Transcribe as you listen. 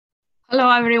Hello,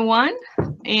 everyone,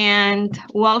 and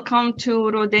welcome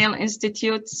to Rodale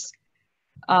Institute's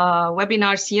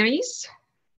webinar series.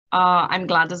 I'm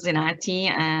Gladis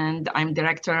Zinati, and I'm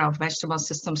Director of Vegetable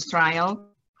Systems Trial.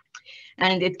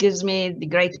 And it gives me the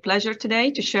great pleasure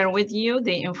today to share with you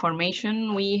the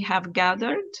information we have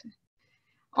gathered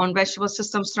on Vegetable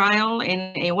Systems Trial in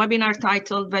a webinar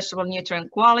titled Vegetable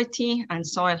Nutrient Quality and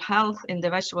Soil Health in the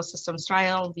Vegetable Systems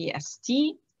Trial,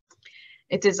 VST.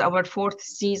 It is our fourth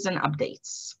season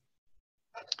updates.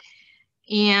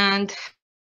 And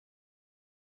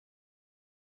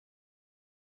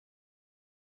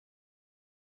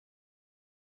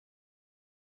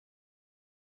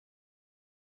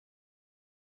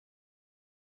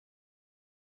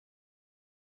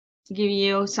give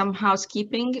you some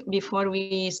housekeeping before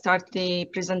we start the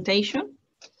presentation.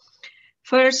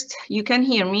 First, you can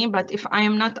hear me, but if I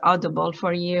am not audible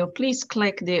for you, please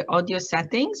click the audio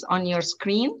settings on your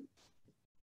screen.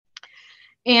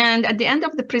 And at the end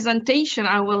of the presentation,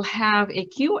 I will have a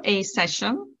QA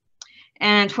session.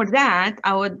 And for that,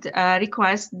 I would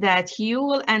request that you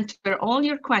will enter all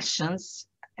your questions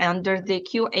under the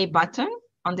QA button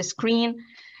on the screen,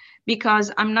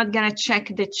 because I'm not going to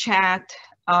check the chat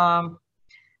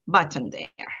button there.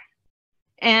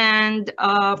 And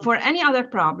for any other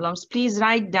problems, please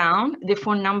write down the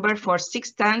phone number for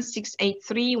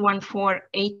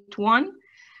 610-683-1481.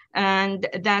 And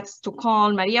that's to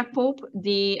call Maria Pope,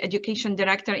 the Education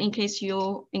Director, in case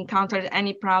you encountered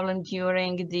any problem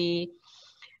during the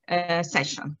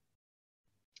session.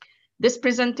 This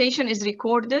presentation is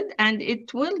recorded and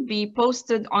it will be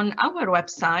posted on our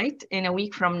website in a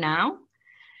week from now.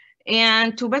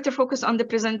 And to better focus on the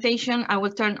presentation, I will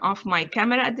turn off my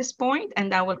camera at this point,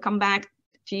 and I will come back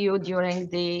to you during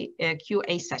the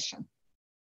QA session.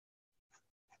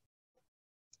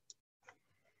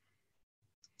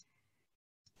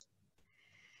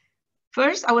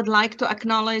 First, I would like to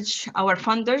acknowledge our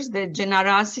funders, the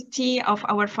generosity of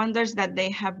our funders that they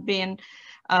have been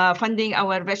funding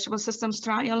our vegetable systems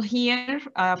trial here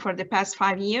for the past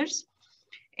 5 years.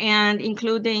 And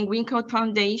including Green Coat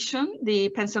Foundation, the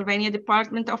Pennsylvania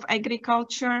Department of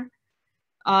Agriculture,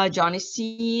 Johnny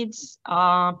Seeds,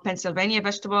 Pennsylvania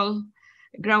Vegetable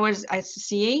Growers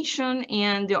Association,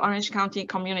 and the Orange County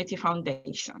Community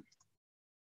Foundation.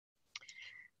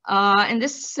 In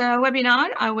this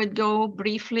webinar, I would go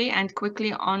briefly and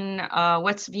quickly on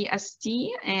what's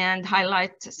VST and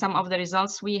highlight some of the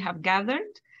results we have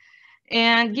gathered,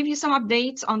 and give you some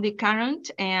updates on the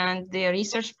current and the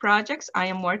research projects I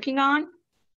am working on,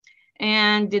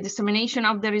 and the dissemination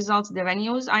of the results, the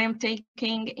venues I am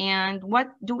taking, and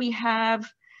what do we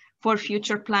have for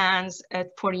future plans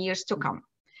for years to come.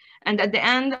 And at the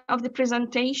end of the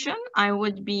presentation, I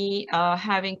would be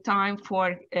having time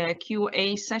for a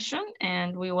QA session,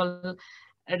 and we will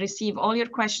receive all your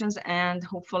questions, and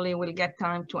hopefully we'll get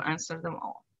time to answer them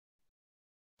all.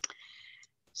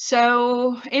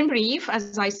 So in brief,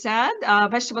 as I said,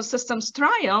 Vegetable Systems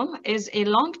Trial is a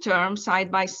long-term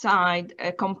side-by-side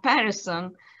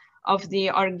comparison of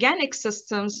the organic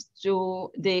systems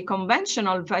to the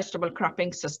conventional vegetable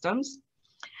cropping systems.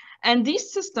 And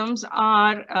these systems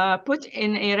are put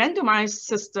in a randomized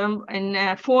system in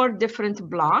 4 different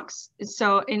blocks.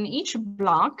 So in each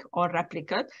block or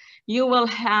replicate, you will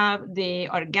have the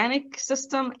organic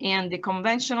system and the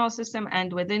conventional system.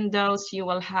 And within those, you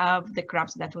will have the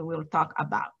crops that we will talk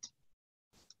about.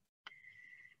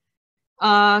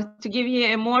 To give you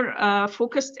a more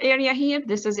focused area here,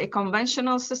 this is a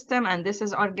conventional system and this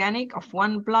is organic of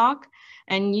 1 block.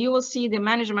 And you will see the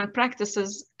management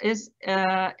practices is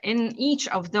in each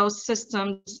of those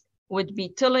systems would be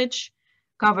tillage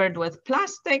covered with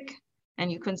plastic.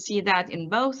 And you can see that in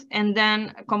both. And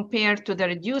then compared to the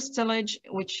reduced tillage,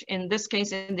 which in this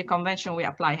case, in the convention, we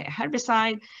apply a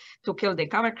herbicide to kill the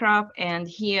cover crop. And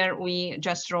here we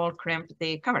just roll crimp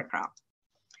the cover crop.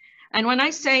 And when I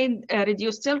say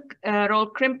reduced roll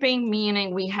crimping,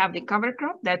 meaning we have the cover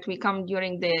crop that we come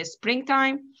during the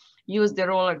springtime, use the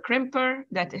roller crimper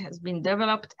that has been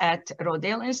developed at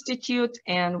Rodale Institute,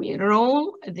 and we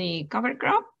roll the cover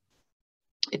crop.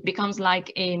 It becomes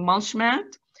like a mulch mat.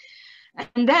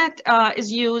 And that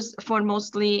is used for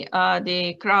mostly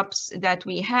the crops that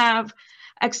we have,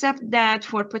 except that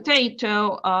for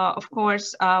potato, of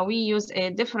course, we use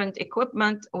a different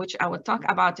equipment, which I will talk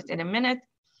about it in a minute.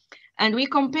 And we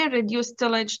compare reduced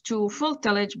tillage to full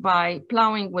tillage by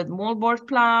plowing with moldboard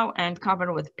plow and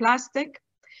cover with plastic.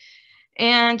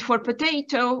 And for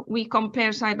potato, we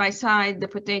compare side by side the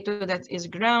potato that is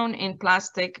grown in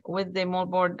plastic with the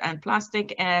moldboard and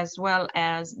plastic, as well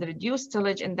as the reduced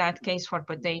tillage. In that case, for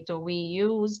potato, we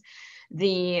use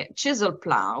the chisel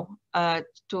plow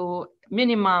to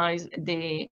minimize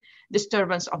the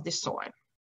disturbance of the soil.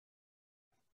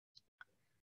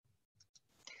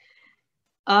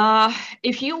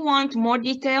 If you want more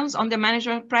details on the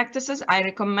management practices, I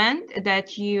recommend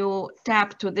that you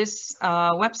tap to this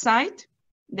website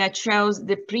that shows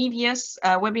the previous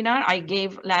webinar I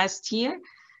gave last year,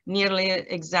 nearly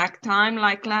exact time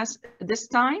like this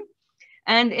time.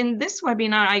 And in this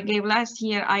webinar I gave last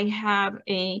year, I have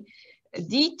a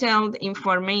detailed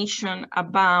information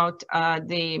about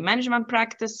the management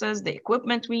practices, the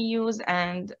equipment we use,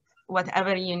 and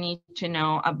whatever you need to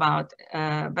know about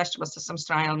vegetable systems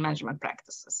trial management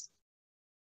practices.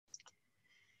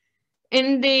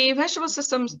 In the vegetable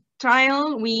systems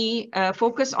trial, we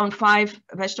focus on 5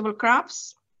 vegetable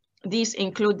crops. These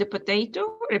include the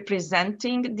potato,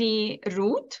 representing the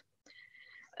root,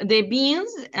 the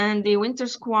beans and the winter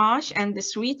squash and the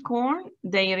sweet corn,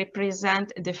 they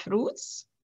represent the fruits,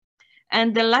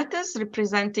 and the lettuce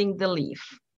representing the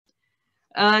leaf.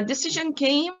 Decision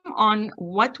came on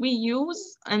what we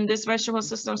use in this vegetable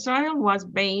systems trial was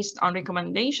based on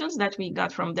recommendations that we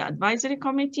got from the advisory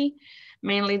committee,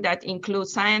 mainly that include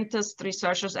scientists,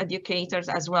 researchers, educators,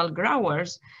 as well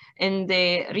growers in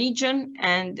the region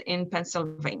and in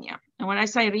Pennsylvania. And when I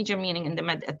say region, meaning in the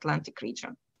Mid-Atlantic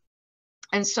region.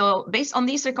 And so based on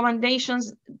these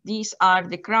recommendations, these are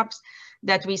the crops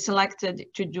that we selected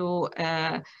to do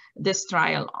this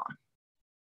trial on.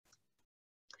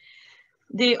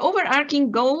 The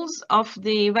overarching goals of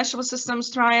the vegetable systems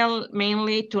trial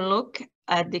mainly to look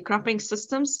at the cropping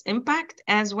systems impact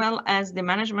as well as the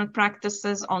management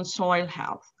practices on soil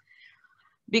health.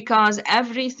 Because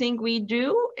everything we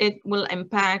do, it will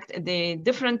impact the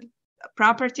different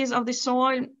properties of the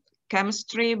soil,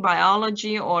 chemistry,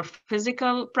 biology, or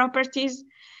physical properties.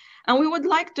 And we would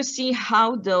like to see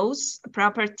how those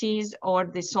properties or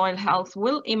the soil health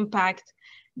will impact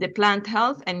the plant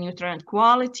health and nutrient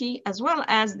quality, as well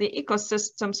as the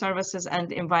ecosystem services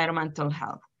and environmental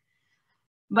health.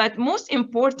 But most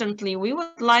importantly, we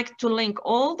would like to link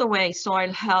all the way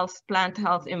soil health, plant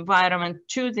health, environment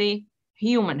to the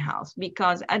human health,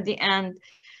 because at the end,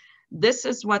 this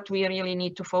is what we really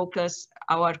need to focus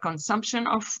our consumption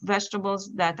of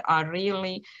vegetables that are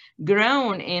really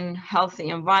grown in healthy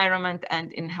environment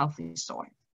and in healthy soil.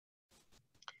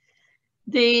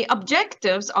 The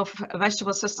objectives of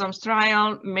vegetable systems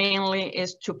trial mainly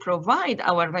is to provide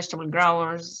our vegetable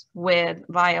growers with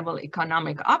viable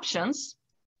economic options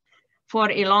for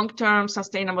a long-term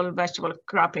sustainable vegetable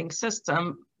cropping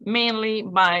system, mainly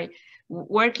by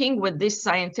working with this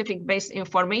scientific-based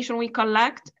information we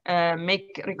collect,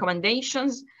 make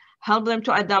recommendations, help them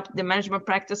to adopt the management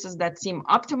practices that seem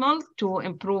optimal to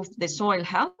improve the soil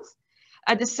health.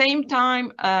 At the same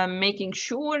time, making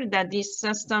sure that these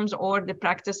systems or the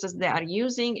practices they are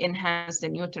using enhance the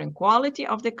nutrient quality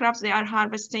of the crops they are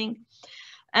harvesting,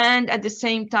 and at the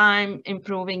same time,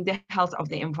 improving the health of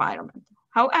the environment.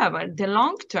 However, the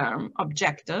long-term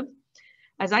objective,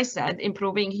 as I said,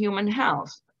 improving human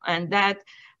health, and that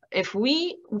if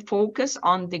we focus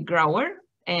on the grower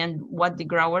and what the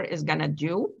grower is gonna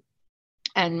do,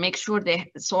 and make sure the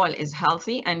soil is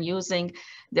healthy and using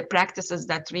the practices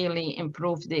that really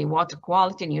improve the water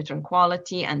quality, nutrient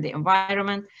quality, and the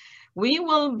environment, we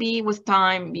will be, with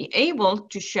time, be able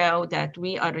to show that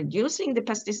we are reducing the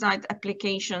pesticide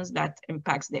applications that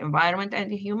impacts the environment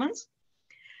and the humans.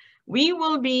 We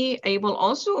will be able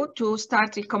also to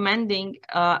start recommending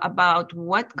about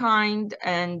what kind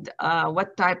and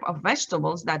what type of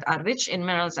vegetables that are rich in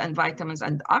minerals and vitamins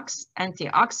and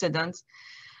antioxidants.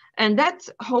 And that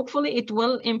hopefully it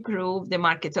will improve the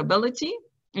marketability,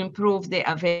 improve the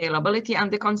availability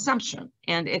and the consumption.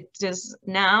 And it is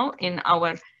now in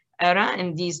our era,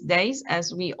 in these days,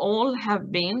 as we all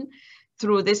have been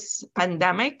through this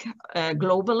pandemic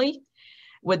globally,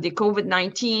 with the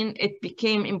COVID-19, it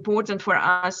became important for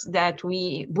us that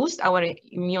we boost our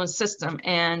immune system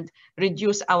and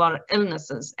reduce our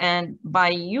illnesses. And by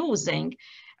using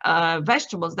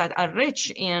vegetables that are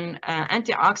rich in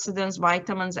antioxidants,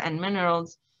 vitamins, and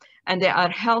minerals, and they are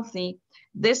healthy,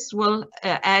 this will,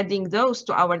 adding those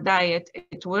to our diet,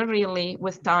 it will really,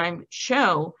 with time,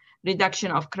 show reduction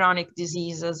of chronic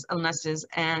diseases, illnesses,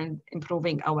 and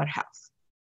improving our health.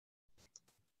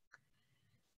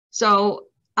 So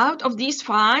out of these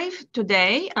 5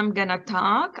 today, I'm gonna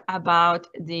talk about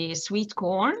the sweet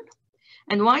corn.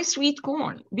 And why sweet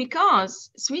corn? Because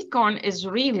sweet corn is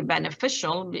really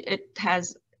beneficial. It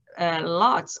has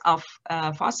lots of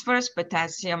phosphorus,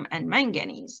 potassium, and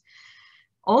manganese.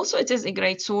 Also, it is a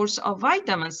great source of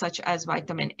vitamins such as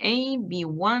vitamin A,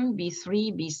 B1,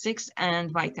 B3, B6,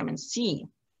 and vitamin C.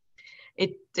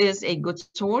 It is a good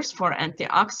source for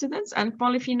antioxidants and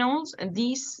polyphenols, and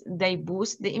these, they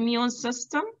boost the immune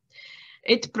system.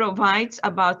 It provides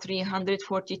about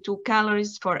 342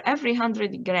 calories for every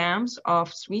 100 grams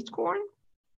of sweet corn,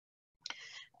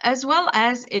 as well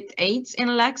as it aids in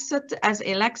as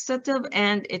a laxative,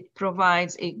 and it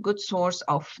provides a good source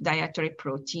of dietary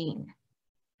protein.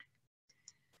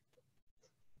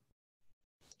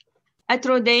 At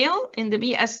Rodale in the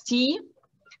BST,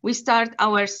 we start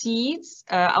our seeds,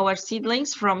 our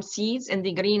seedlings from seeds in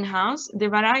the greenhouse. The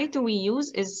variety we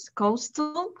use is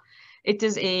Coastal. It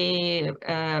is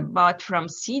bought from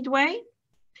Seedway.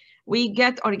 We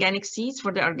get organic seeds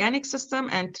for the organic system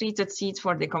and treated seeds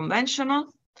for the conventional.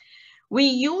 We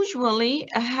usually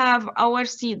have our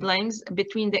seedlings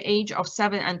between the age of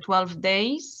 7 and 12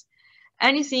 days.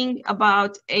 Anything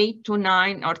about 8 to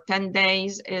 9 or 10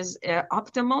 days is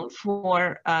optimal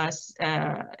for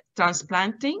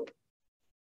transplanting.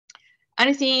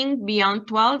 Anything beyond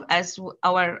 12, as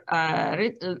our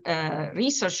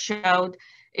research showed,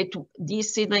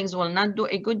 these seedlings will not do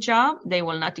a good job. They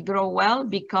will not grow well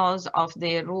because of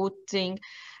the rooting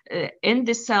in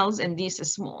the cells, in these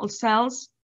small cells.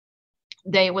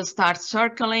 They will start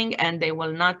circling and they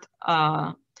will not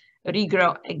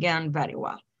regrow again very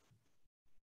well.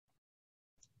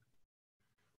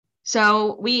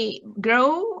 So we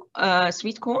grow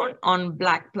sweet corn on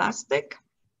black plastic,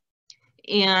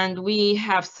 and we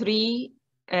have 3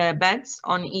 beds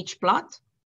on each plot.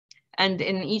 And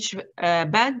in each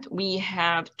bed, we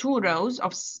have 2 rows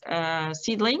of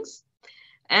seedlings.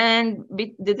 And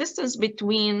the distance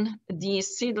between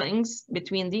these seedlings,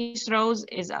 between these rows,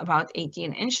 is about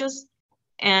 18 inches.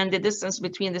 And the distance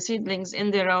between the seedlings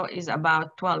in the row is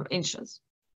about 12 inches.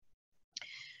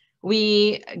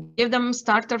 We give them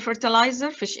starter fertilizer,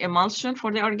 fish emulsion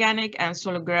for the organic, and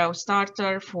soil grow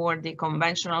starter for the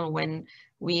conventional when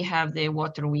we have the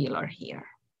water wheeler here.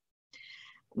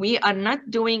 We are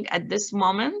not doing at this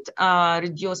moment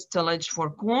reduced tillage for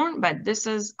corn, but this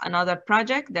is another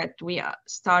project that we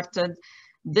started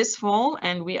this fall,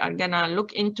 and we are gonna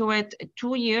look into it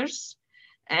 2 years.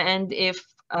 And if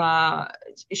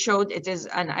showed it is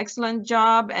an excellent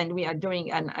job, and we are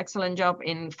doing an excellent job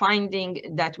in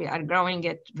finding that we are growing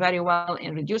it very well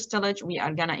in reduced tillage, we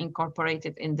are gonna incorporate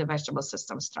it in the vegetable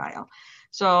systems trial.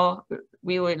 So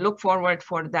we will look forward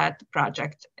for that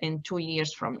project in 2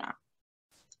 years from now.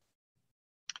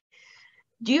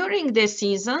 During the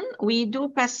season, we do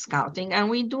pest scouting, and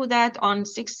we do that on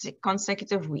 6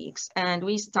 consecutive weeks. And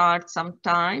we start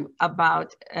sometime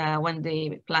about when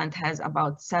the plant has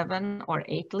about 7 or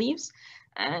 8 leaves,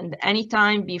 and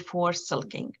anytime before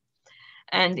silking.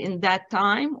 And in that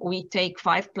time, we take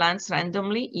 5 plants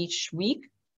randomly each week,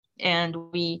 and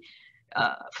we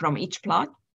from each plot.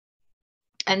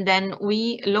 And then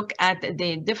we look at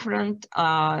the different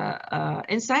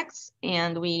insects,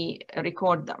 and we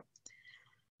record them.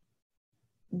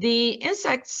 The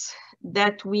insects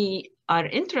that we are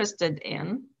interested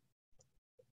in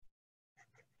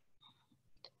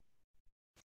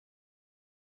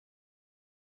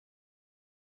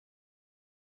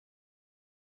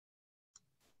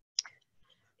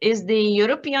is the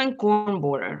European corn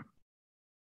borer.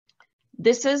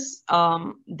 This is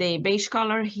the beige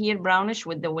color here, brownish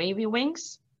with the wavy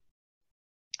wings.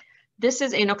 This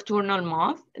is a nocturnal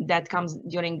moth that comes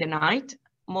during the night.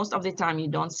 Most of the time you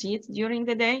don't see it during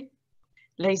the day.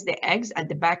 Lays the eggs at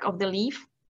the back of the leaf.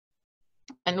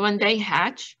 And when they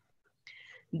hatch,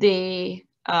 the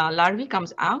larvae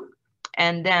comes out,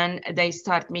 and then they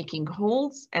start making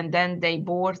holes, and then they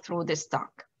bore through the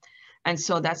stalk. And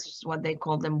so that's what they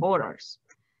call them borers.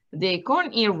 The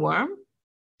corn earworm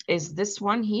is this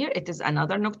one here. It is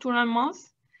another nocturnal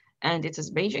moth, and it is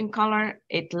beige in color.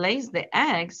 It lays the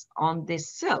eggs on the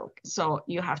silk. So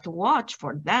you have to watch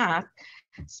for that,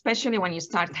 especially when you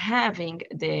start having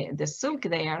the silk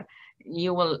there.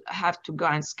 You will have to go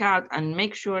and scout and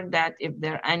make sure that if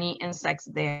there are any insects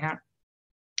there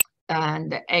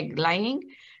and the egg laying.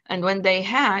 And when they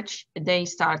hatch, they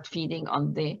start feeding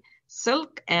on the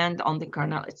silk and on the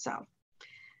kernel itself.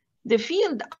 The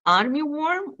field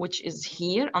armyworm, which is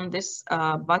here on this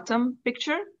bottom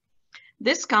picture,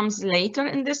 this comes later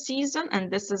in the season, and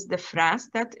this is the frass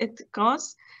that it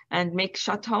causes and make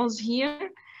shut holes here.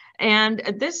 And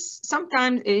this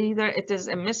sometimes either it is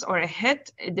a miss or a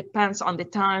hit. It depends on the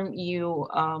time you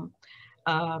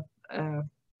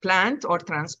plant or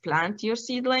transplant your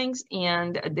seedlings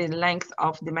and the length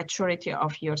of the maturity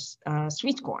of your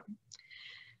sweet corn.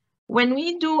 When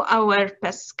we do our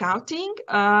pest scouting,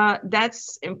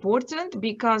 that's important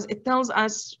because it tells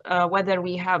us whether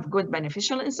we have good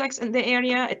beneficial insects in the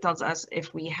area. It tells us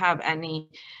if we have any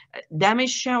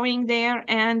damage showing there,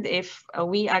 and if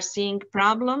we are seeing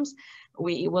problems,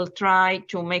 we will try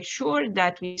to make sure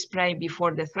that we spray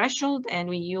before the threshold, and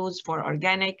we use for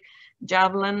organic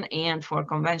javelin and for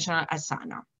conventional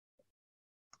asana.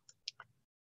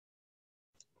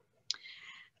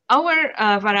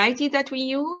 Our variety that we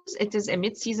use, it is a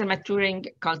mid-season maturing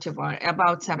cultivar,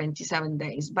 about 77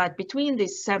 days. But between the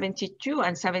 72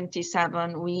 and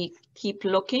 77, we keep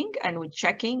looking and we're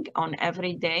checking on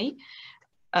every day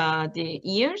the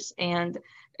ears. And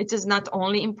it is not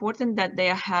only important that they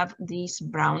have these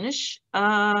brownish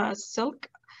silk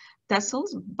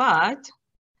tassels, but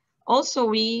also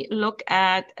we look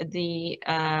at the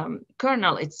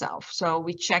kernel itself. So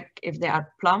we check if they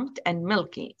are plumped and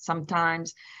milky.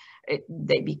 Sometimes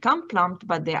they become plumped,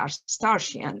 but they are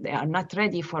starchy and they are not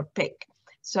ready for pick.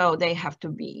 So they have to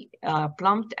be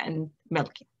plumped and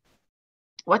milky.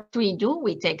 What we do,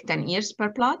 we take 10 ears per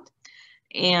plot,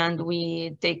 and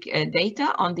we take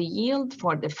data on the yield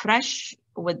for the fresh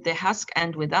with the husk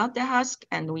and without the husk,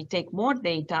 and we take more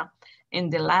data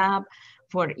in the lab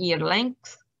for ear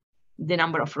length, the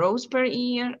number of rows per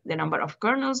ear, the number of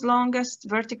kernels longest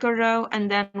vertical row, and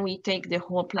then we take the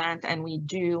whole plant and we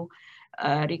do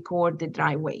record the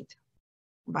dry weight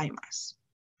by mass.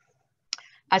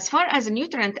 As far as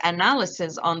nutrient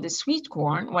analysis on the sweet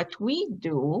corn, what we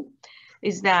do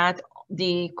is that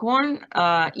the corn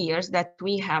ears that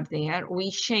we have there,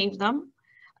 we shave them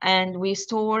and we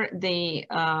store the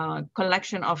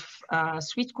collection of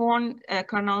sweet corn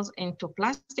kernels into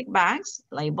plastic bags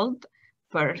labeled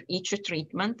per each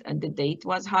treatment, and the date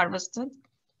was harvested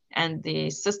and the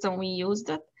system we used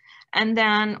it. And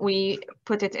then we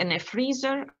put it in a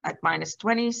freezer at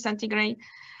 -20 centigrade.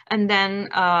 And then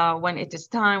when it is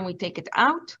time, we take it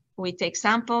out, we take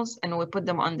samples and we put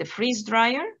them on the freeze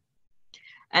dryer.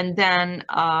 And then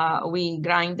we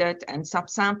grind it and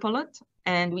subsample it.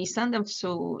 And we send them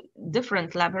to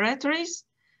different laboratories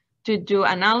to do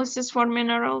analysis for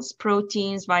minerals,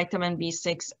 proteins, vitamin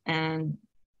B6, and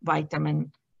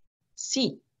vitamin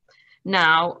C.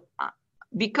 Now,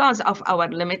 because of our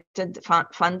limited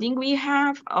funding we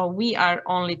have, we are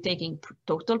only taking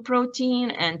total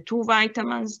protein and 2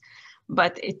 vitamins,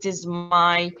 but it is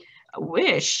my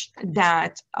wish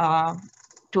that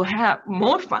to have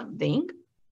more funding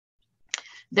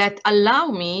that allow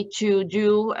me to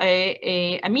do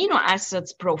a amino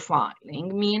acids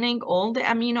profiling, meaning all the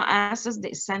amino acids, the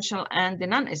essential and the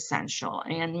non-essential,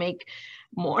 and make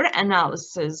more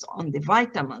analysis on the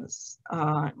vitamins,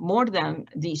 more than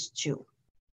these 2.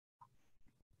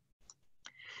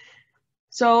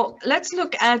 So let's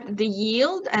look at the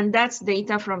yield, and that's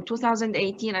data from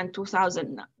 2018 and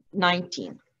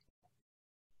 2019.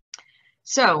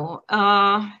 So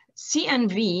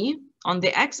CNV on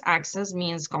the x-axis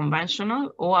means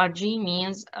conventional, ORG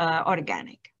means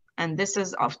organic, and this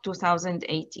is of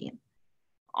 2018.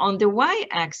 On the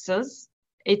y-axis,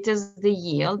 it is the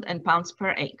yield in pounds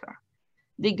per acre.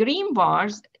 The green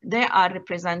bars, they are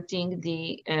representing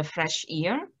the fresh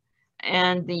ear,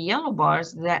 and the yellow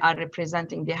bars, they are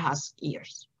representing the husk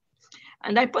ears.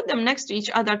 And I put them next to each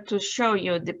other to show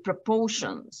you the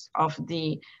proportions of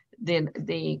the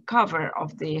cover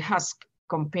of the husk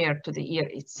compared to the ear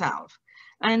itself.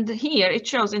 And here it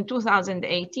shows in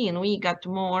 2018, we got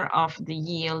more of the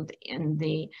yield in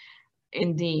the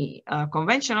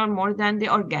conventional more than the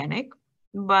organic,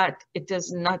 but it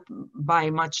is not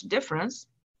by much difference.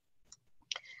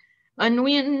 And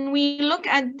when we look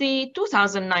at the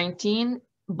 2019,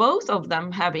 both of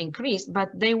them have increased, but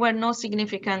they were not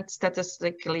significant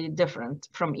statistically different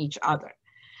from each other.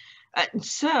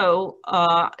 So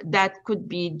that could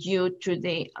be due to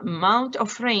the amount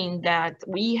of rain that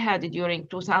we had during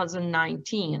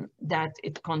 2019, that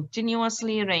it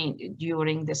continuously rained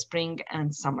during the spring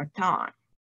and summertime.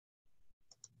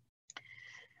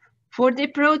 For the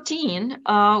protein,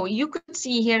 you could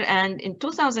see here, and in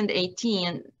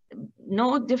 2018,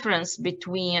 no difference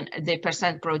between the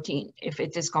percent protein. If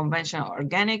it is conventional or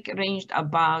organic, ranged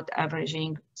about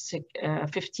averaging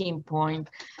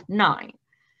 15.9.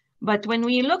 But when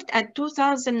we looked at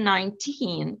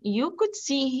 2019, you could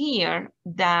see here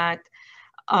that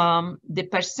the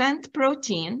percent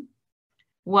protein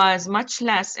was much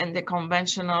less in the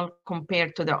conventional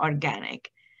compared to the organic.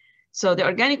 So the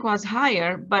organic was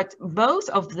higher, but both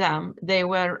of them, they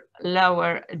were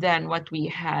lower than what we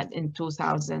had in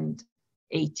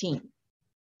 2018.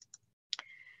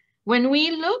 When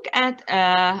we look at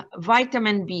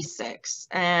vitamin B6,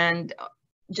 and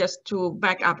just to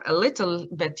back up a little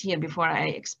bit here before I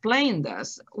explain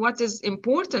this, what is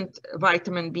important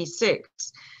vitamin B6?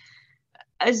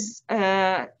 As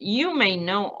you may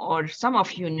know, or some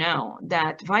of you know,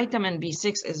 that vitamin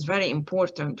B6 is very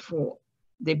important for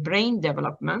the brain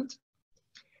development,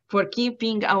 for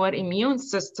keeping our immune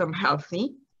system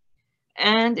healthy,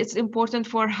 and it's important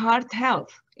for heart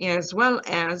health, as well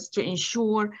as to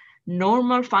ensure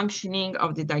normal functioning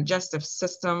of the digestive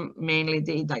system, mainly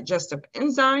the digestive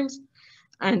enzymes,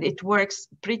 and it works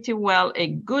pretty well, a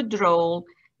good role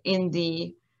in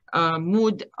the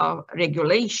mood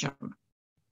regulation.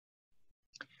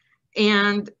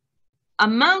 And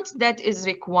amount that is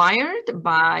required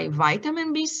by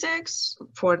vitamin B6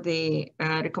 for the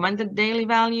recommended daily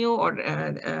value or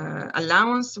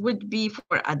allowance would be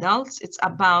for adults, it's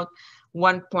about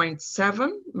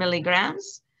 1.7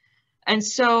 milligrams. And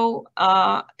so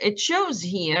it shows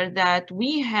here that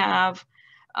we have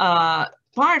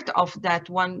part of that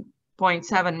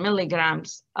 1.7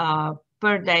 milligrams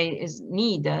per day is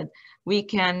needed. We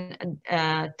can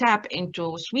tap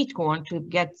into sweet corn to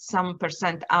get some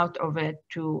percent out of it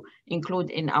to include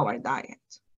in our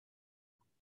diet.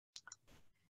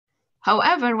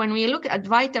 However, when we look at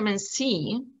vitamin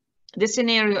C, the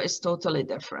scenario is totally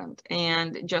different.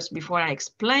 And just before I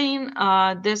explain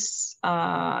this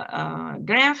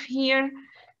graph here,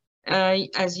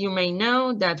 as you may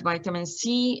know, that vitamin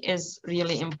C is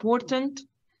really important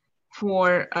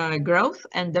for growth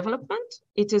and development.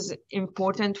 It is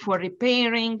important for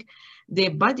repairing the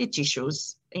body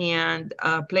tissues and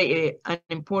play an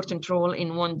important role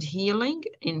in wound healing,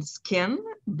 in skin,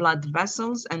 blood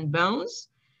vessels, and bones.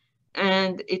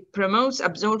 And it promotes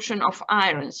absorption of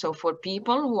iron. So for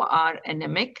people who are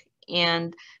anemic,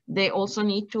 and they also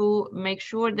need to make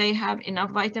sure they have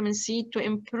enough vitamin C to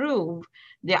improve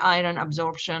the iron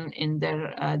absorption in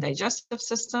their digestive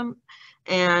system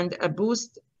and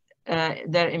boost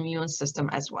their immune system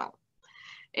as well.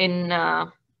 In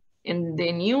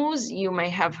the news, you may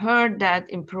have heard that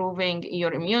improving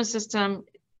your immune system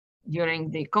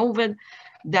during the COVID,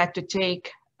 that to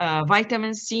take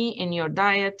vitamin C in your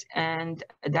diet, and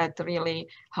that really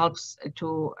helps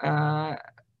to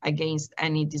against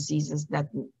any diseases that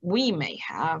we may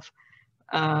have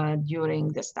during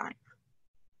this time.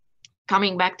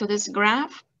 Coming back to this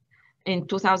graph, in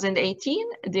 2018,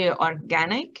 the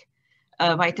organic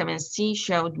vitamin C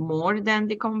showed more than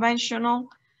the conventional,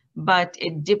 but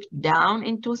it dipped down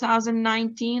in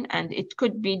 2019, and it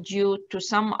could be due to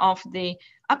some of the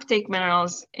uptake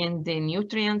minerals in the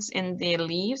nutrients in the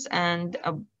leaves, and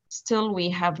still we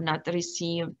have not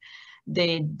received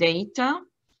the data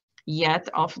yet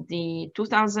of the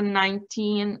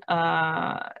 2019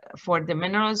 for the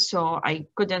minerals, so I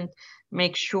couldn't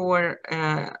make sure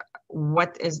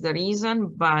what is the reason,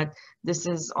 but this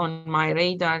is on my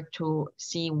radar to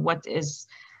see what is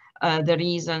the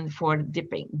reason for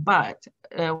dipping. But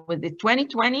with the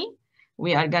 2020,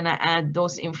 we are gonna add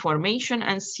those information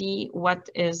and see what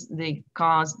is the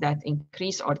cause that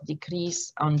increase or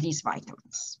decrease on these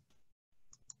vitamins.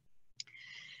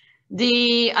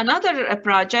 Another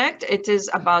project, it is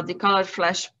about the colored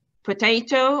flesh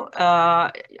potato.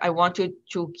 I want you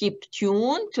to keep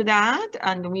tuned to that,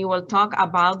 and we will talk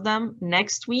about them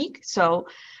next week. So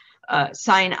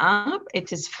sign up.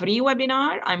 It is free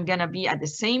webinar. I'm gonna be at the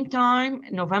same time,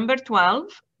 November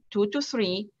 12, 2 to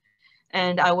 3,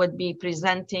 and I would be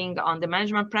presenting on the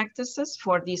management practices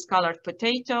for these colored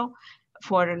potato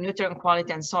for nutrient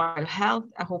quality and soil health.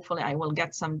 Hopefully I will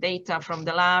get some data from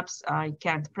the labs. I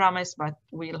can't promise, but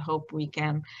we'll hope we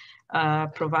can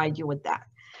provide you with that.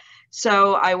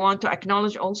 So I want to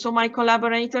acknowledge also my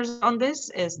collaborators on this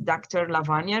is Dr.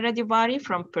 Lavanya Redivari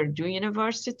from Purdue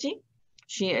University.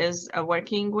 She is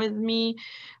working with me,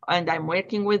 and I'm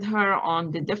working with her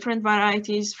on the different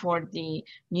varieties for the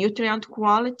nutrient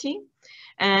quality.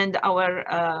 And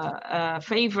our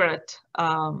favorite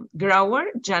grower,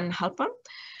 Jen Halper,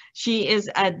 she is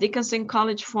at Dickinson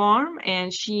College Farm,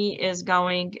 and she is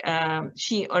going,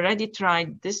 she already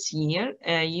tried this year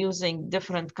using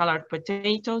different colored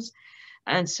potatoes.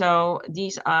 And so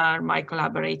these are my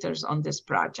collaborators on this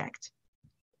project.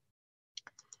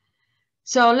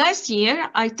 So last year,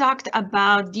 I talked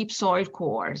about deep soil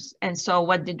cores. And so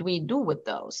what did we do with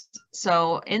those?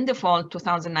 So in the fall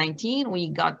 2019, we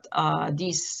got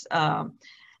these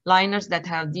liners that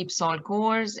have deep soil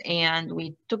cores, and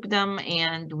we took them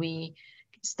and we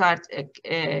start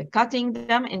cutting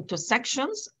them into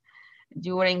sections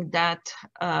during that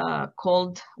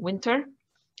cold winter.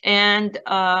 And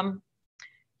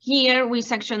here we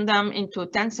section them into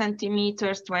 10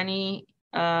 centimeters, 20,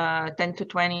 10 to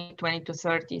 20, 20 to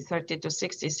 30, 30 to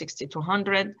 60, 60 to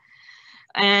 100.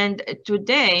 And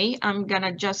today I'm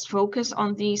gonna just focus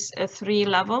on these 3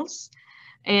 levels.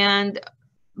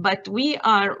 But we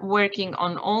are working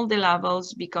on all the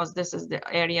levels because this is the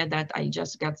area that I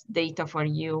just got data for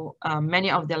you.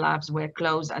 Many of the labs were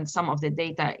closed and some of the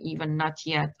data even not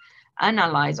yet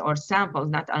analyzed, or samples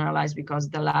not analyzed because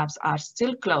the labs are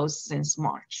still closed since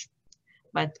March.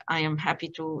 But I am happy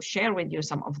to share with you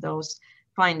some of those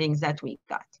findings that we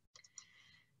got.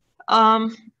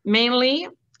 Mainly,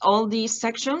 all these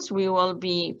sections, we will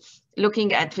be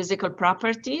looking at physical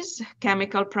properties,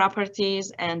 chemical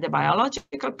properties, and the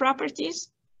biological properties.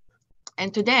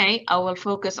 And today, I will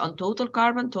focus on total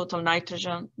carbon, total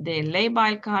nitrogen, the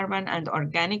labile carbon, and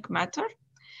organic matter.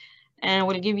 And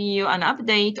we'll give you an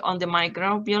update on the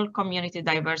microbial community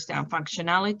diversity and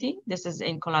functionality. This is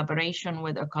in collaboration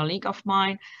with a colleague of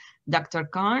mine, Dr.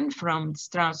 Khan from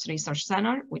Strauss Research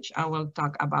Center, which I will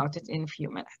talk about it in a few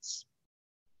minutes.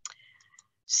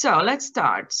 So let's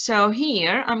start. So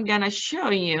here I'm gonna show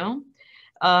you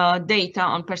data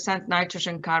on percent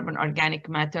nitrogen, carbon, organic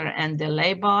matter, and the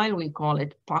labile. We call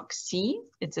it POC.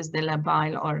 It is the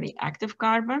labile or reactive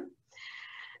carbon.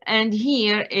 And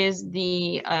here is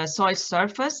the soil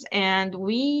surface, and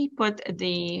we put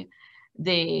the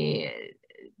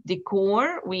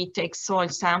core. We take soil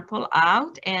sample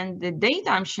out, and the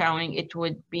data I'm showing, it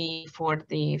would be for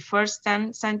the first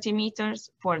 10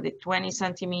 centimeters, for the 20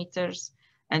 centimeters,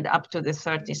 and up to the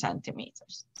 30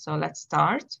 centimeters. So let's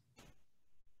start.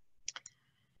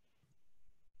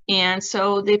 And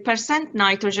so the percent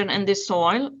nitrogen in the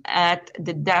soil at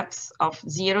the depth of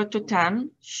 0 to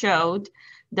 10 showed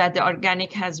that the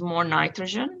organic has more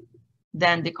nitrogen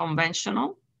than the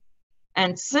conventional.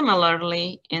 And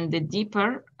similarly, in the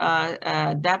deeper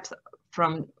depth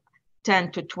from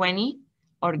 10 to 20,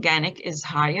 organic is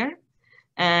higher.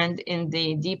 And in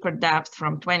the deeper depth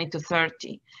from 20 to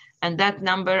 30. And that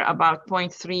number, about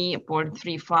 0.3,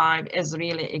 0.35, is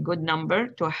really a good number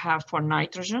to have for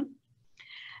nitrogen.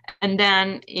 And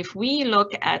then if we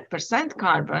look at percent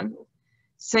carbon,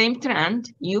 same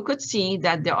trend, you could see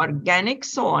that the organic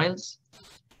soils,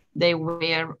 they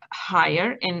were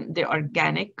higher in the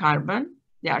organic carbon.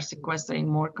 They are sequestering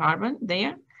more carbon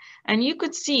there. And you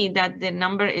could see that the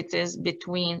number, it is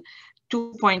between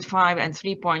 2.5 and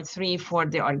 3.3 for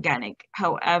the organic.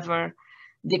 However,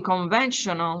 the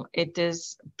conventional, it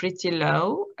is pretty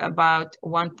low, about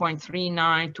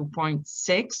 1.39 to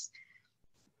 0.6.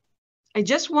 I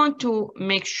just want to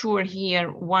make sure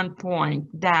here one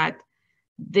point, that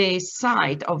the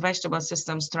site of vegetable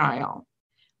systems trial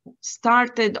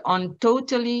started on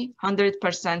totally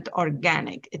 100%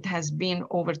 organic. It has been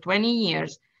over 20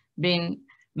 years been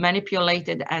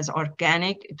manipulated as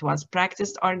organic. It was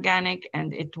practiced organic,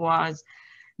 and it was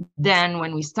then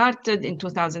when we started in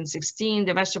 2016,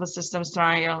 the vegetable systems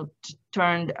trial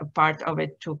turned a part of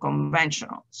it to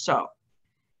conventional. So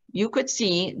you could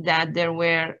see that there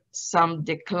were some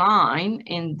decline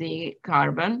in the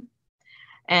carbon,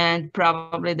 and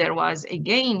probably there was a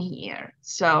gain here.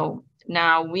 So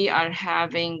now we are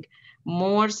having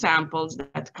more samples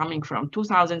that coming from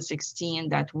 2016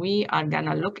 that we are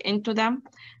gonna look into them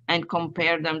and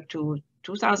compare them to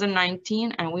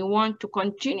 2019, and we want to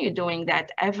continue doing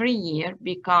that every year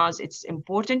because it's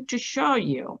important to show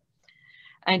you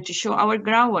and to show our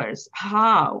growers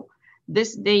how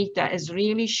this data is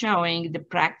really showing the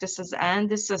practices and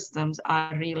the systems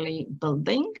are really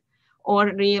building or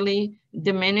really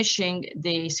diminishing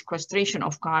the sequestration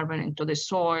of carbon into the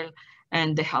soil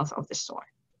and the health of the soil.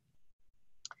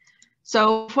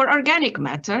 So for organic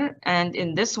matter, and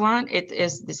in this one, it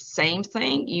is the same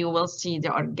thing. You will see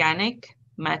the organic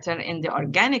matter in the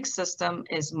organic system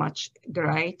is much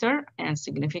greater and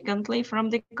significantly from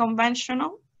the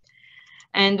conventional.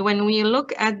 And when we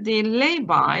look at the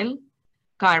labile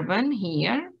carbon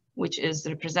here, which is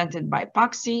represented by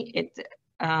POC,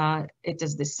 it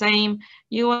is the same.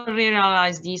 You will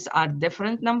realize these are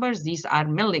different numbers. These are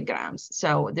milligrams.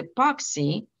 So the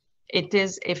POC, it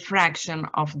is a fraction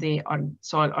of the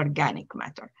soil organic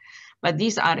matter, but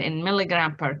these are in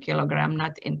milligram per kilogram,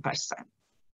 not in percent.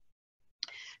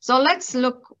 So let's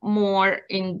look more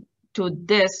into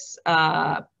this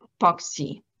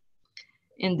POC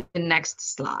in the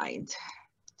next slide.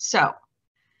 So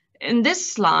in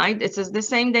this slide, it is the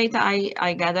same data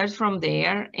I gathered from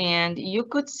there, and you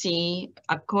could see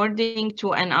according to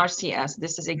NRCS,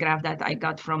 this is a graph that I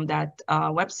got from that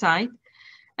website,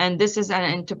 and this is an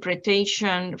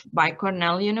interpretation by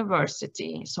Cornell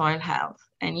University, soil health.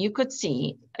 And you could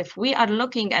see, if we are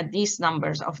looking at these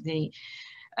numbers of the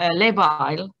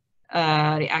labile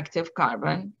reactive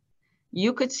carbon,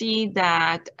 you could see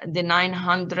that the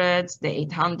 900s, the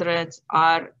 800s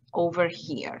are over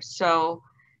here. So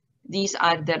these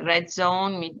are the red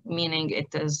zone, meaning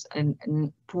it is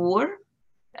poor,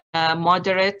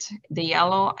 moderate, the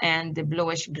yellow, and the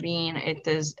bluish green, it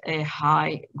is a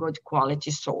high, good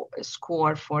quality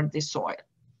score for the soil.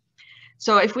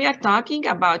 So if we are talking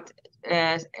about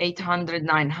 800,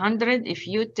 900, if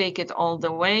you take it all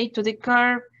the way to the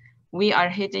curve, we are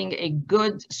hitting a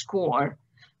good score.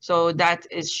 So that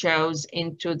is shows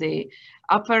into the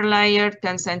upper layer,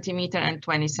 10 centimeter and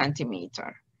 20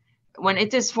 centimeter. When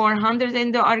it is 400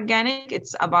 in the organic,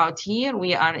 it's about here,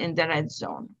 we are in the red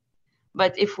zone.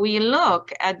 But if we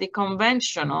look at the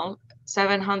conventional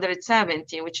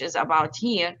 770, which is about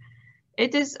here,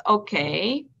 it is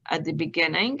okay at the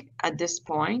beginning, at this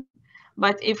point.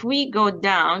 But if we go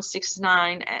down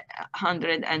 600,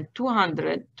 900, and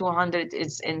 200, 200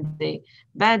 is in the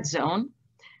bad zone.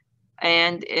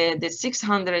 And the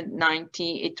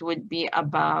 690, it would be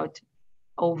about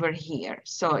over here.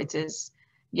 So it is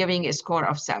giving a score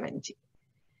of 70.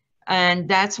 And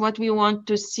that's what we want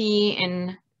to see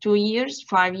in 2 years,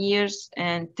 5 years,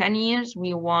 and 10 years.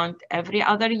 We want every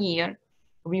other year,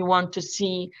 we want to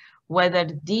see whether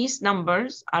these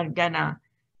numbers are gonna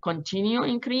continue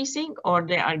increasing or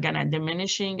they are gonna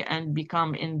diminishing and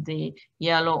become in the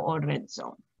yellow or red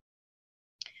zone.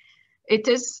 It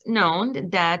is known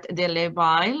that the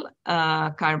labile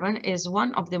carbon is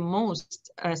one of the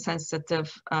most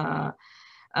sensitive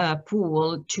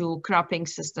pool to cropping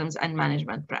systems and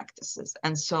management practices.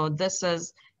 And so this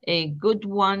is a good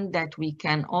one that we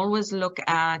can always look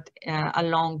at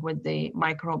along with the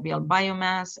microbial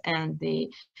biomass and the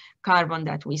carbon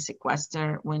that we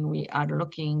sequester when we are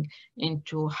looking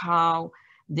into how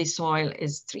the soil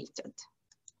is treated.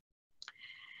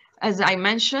 As I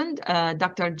mentioned,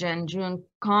 Dr. Janjun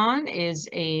Khan is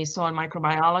a soil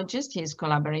microbiologist. He is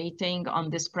collaborating on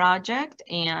this project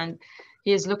and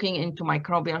he is looking into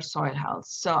microbial soil health.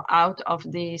 So out of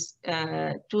these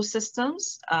 2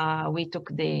 systems, we took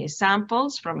the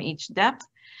samples from each depth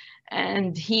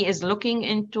and he is looking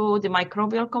into the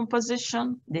microbial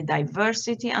composition, the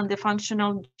diversity and the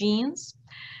functional genes.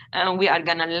 And we are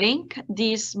gonna link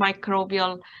these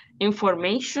microbial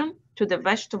information to the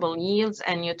vegetable yields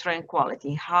and nutrient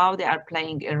quality, how they are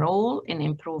playing a role in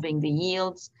improving the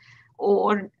yields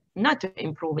or not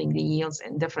improving the yields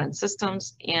in different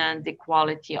systems and the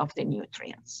quality of the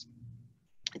nutrients.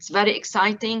 It's very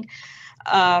exciting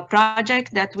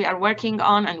project that we are working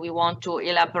on and we want to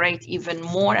elaborate even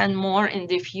more and more in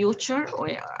the future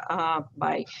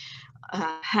by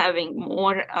having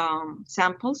more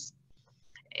samples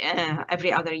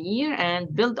every other year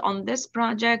and build on this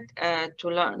project to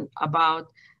learn about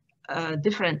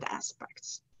different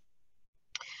aspects.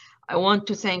 I want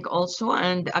to thank also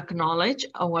and acknowledge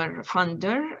our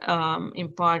funder, in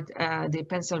part the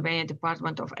Pennsylvania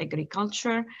Department of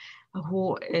Agriculture,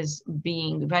 who is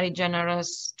being very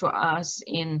generous to us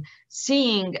in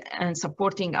seeing and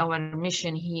supporting our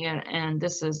mission here. And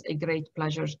this is a great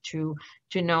pleasure to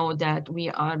know that we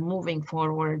are moving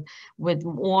forward with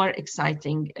more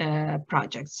exciting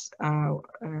projects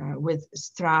with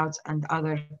Strauss and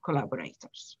other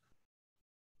collaborators.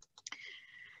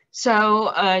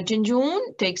 So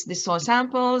Jinjun takes the soil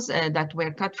samples that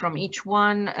were cut from each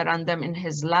one, run them in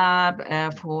his lab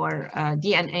for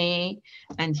DNA,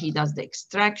 and he does the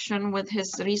extraction with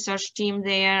his research team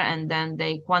there, and then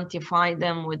they quantify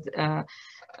them with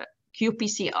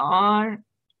qPCR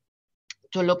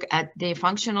to look at the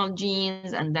functional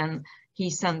genes, and then he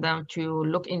sent them to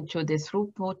look into the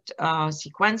throughput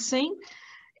sequencing.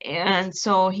 And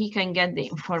so he can get the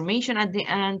information at the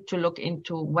end to look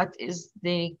into what is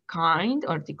the kind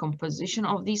or the composition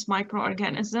of these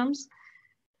microorganisms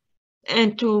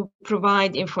and to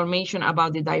provide information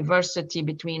about the diversity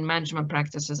between management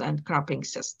practices and cropping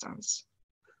systems.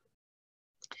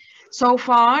 So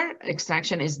far,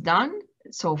 extraction is done.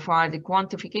 So far, the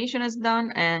quantification is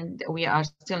done, and we are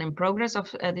still in progress of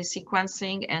the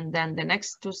sequencing. And then the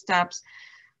next 2 steps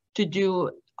to do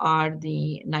are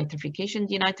the nitrification,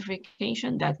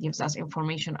 denitrification. That gives us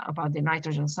information about the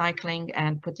nitrogen cycling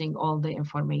and putting all the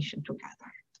information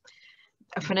together.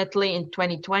 Definitely in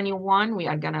 2021, we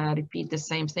are gonna repeat the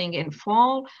same thing in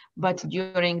fall, but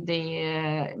during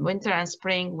the winter and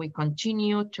spring, we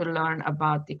continue to learn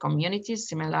about the communities,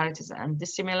 similarities and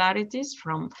dissimilarities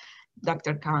from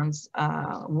Dr. Khan's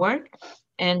work.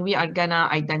 And we are gonna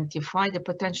identify the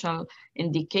potential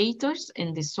indicators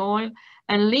in the soil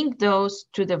and link those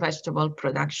to the vegetable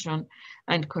production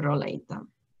and correlate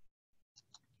them.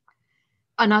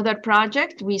 Another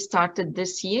project we started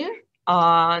this year,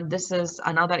 this is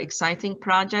another exciting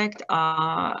project.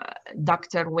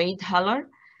 Dr. Wade Heller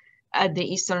at the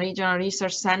Eastern Regional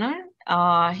Research Center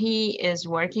He is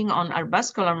working on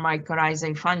arbuscular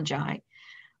mycorrhizae fungi.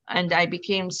 And I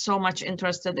became so much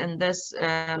interested in this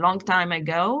a long time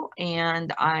ago.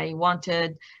 And I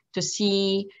wanted to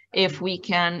see if we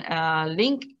can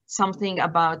link something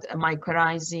about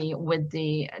mycorrhizae with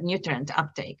the nutrient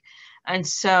uptake. And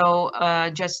so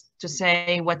just to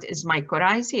say what is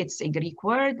mycorrhizae, it's a Greek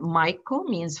word. Myco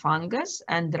means fungus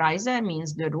and rhiza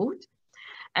means the root.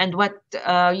 And what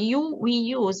we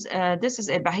use, this is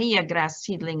a bahia grass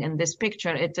seedling in this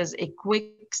picture. It is a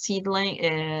quick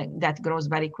seedling that grows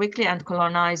very quickly and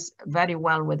colonizes very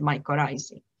well with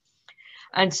mycorrhizae.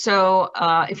 And so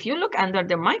if you look under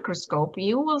the microscope,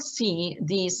 you will see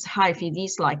these hyphae,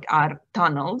 these like are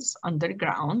tunnels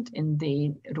underground in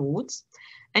the roots.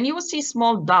 And you will see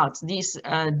small dots, these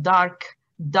dark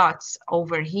dots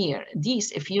over here.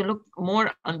 These, if you look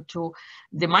more onto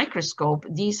the microscope,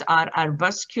 these are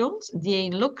arbuscules. They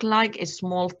look like a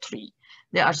small tree.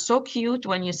 They are so cute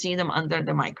when you see them under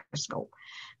the microscope.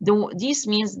 This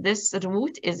means this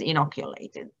root is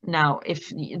inoculated. Now, if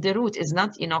the root is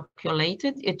not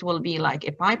inoculated, it will be like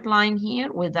a pipeline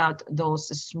here without those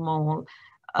small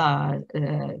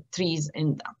trees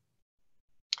in them.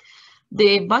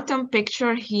 The bottom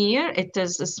picture here, it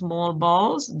is small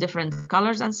balls, different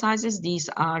colors and sizes. These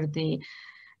are the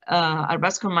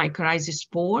arbuscular mycorrhizae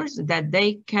spores that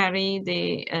they carry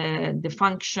the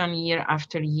function year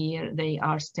after year. They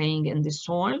are staying in the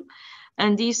soil.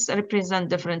 And these represent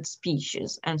different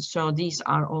species. And so these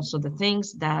are also the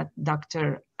things that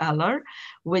Dr. Eller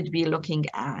would be looking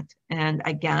at. And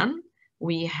again,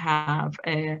 we have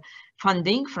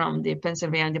funding from the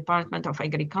Pennsylvania Department of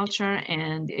Agriculture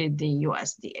and the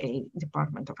USDA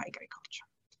Department of Agriculture.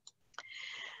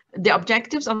 The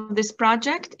objectives of this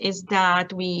project is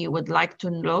that we would like to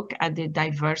look at the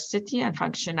diversity and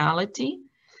functionality.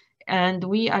 And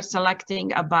we are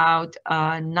selecting about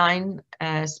 9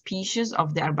 species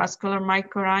of the arbuscular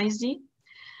mycorrhizae.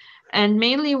 And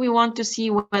mainly we want to see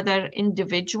whether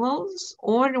individuals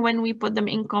or when we put them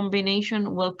in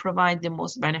combination will provide the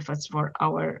most benefits for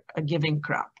our given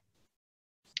crop.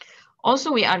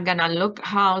 Also, we are gonna look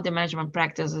how the management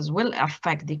practices will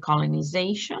affect the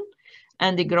colonization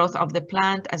and the growth of the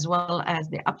plant, as well as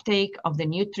the uptake of the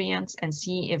nutrients, and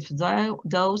see if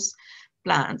those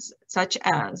plants, such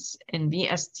as in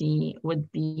VST,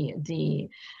 would be the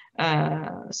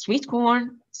sweet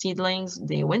corn seedlings,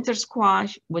 the winter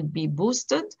squash would be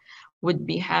boosted, would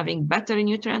be having better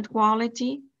nutrient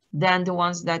quality than the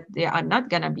ones that they are not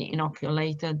going to be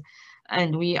inoculated.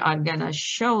 And we are going to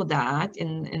show that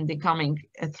in the coming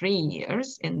 3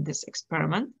 years in this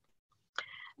experiment.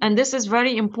 And this is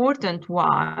very important.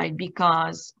 Why?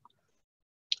 Because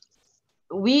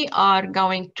we are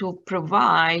going to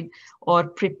provide or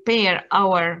prepare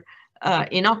our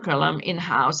inoculum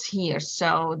in-house here.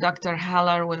 So Dr.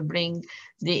 Heller will bring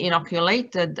the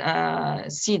inoculated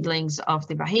seedlings of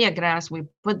the bahia grass. We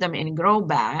put them in grow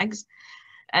bags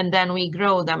and then we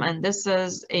grow them. And this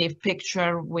is a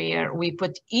picture where we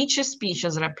put each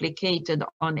species replicated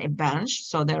on a bench,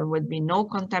 so there would be no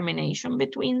contamination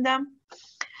between them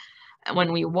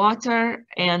when we water.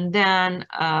 And then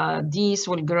these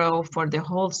will grow for the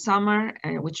whole summer,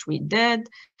 which we did.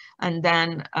 And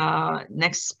then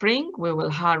next spring, we will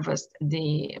harvest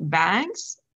the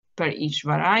bags per each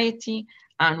variety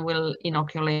and we'll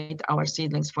inoculate our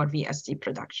seedlings for VST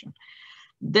production.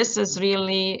 This is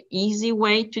really easy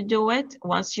way to do it.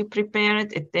 Once you prepare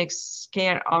it, it takes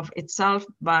care of itself,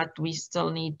 but we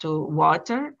still need to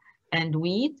water and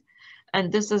weed.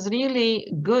 And this is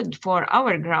really good for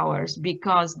our growers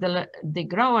because the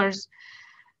growers,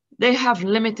 they have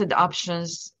limited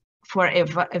options for a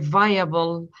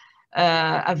viable,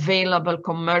 available,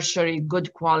 commercially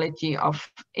good quality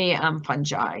of AM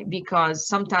fungi, because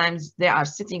sometimes they are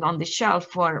sitting on the shelf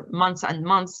for months and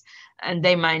months and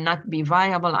they might not be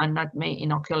viable and not may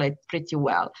inoculate pretty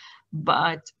well,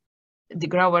 but the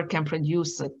grower can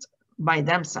produce it by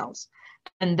themselves.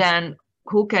 And then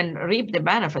who can reap the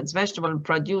benefits? Vegetable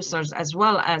producers as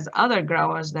well as other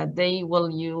growers that they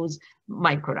will use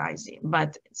mycorrhizae.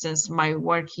 But since my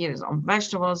work here is on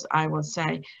vegetables, I will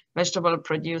say vegetable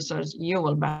producers, you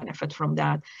will benefit from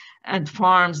that. And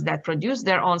farms that produce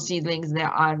their own seedlings, they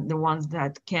are the ones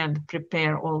that can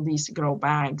prepare all these grow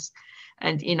bags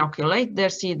and inoculate their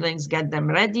seedlings, get them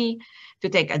ready to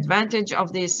take advantage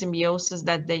of the symbiosis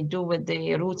that they do with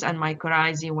the roots and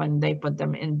mycorrhizae when they put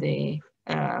them in the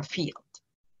field.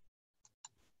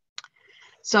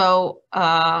 So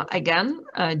again,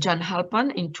 Jan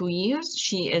Halpan, in 2 years,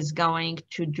 she is going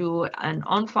to do an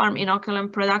on-farm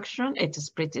inoculum production. It is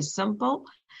pretty simple.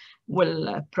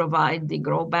 We'll provide the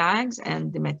grow bags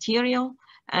and the material,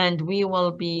 And we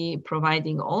will be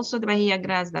providing also the Bahia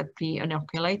grass that we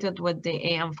inoculated with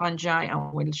the AM fungi,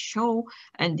 and will show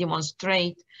and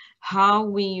demonstrate how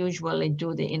we usually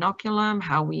do the inoculum,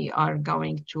 how we are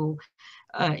going to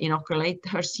inoculate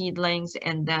her seedlings,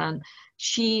 and then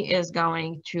she is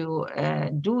going to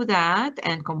do that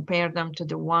and compare them to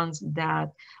the ones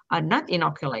that are not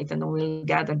inoculated, and we'll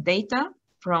gather data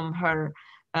from her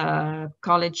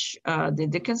college, the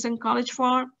Dickinson College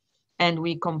Farm, and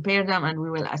we compare them, and we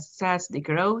will assess the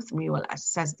growth, we will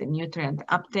assess the nutrient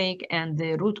uptake and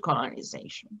the root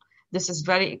colonization. This is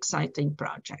very exciting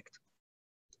project.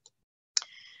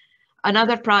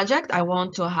 Another project I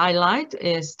want to highlight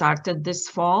is started this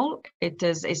fall. It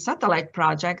is a satellite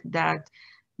project that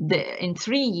in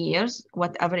 3 years,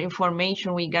 whatever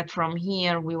information we get from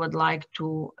here, we would like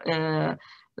to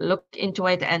look into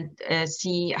it and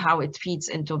see how it feeds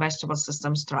into vegetable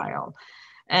systems trial.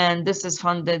 And this is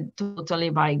funded totally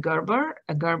by Gerber.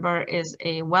 Gerber is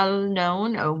a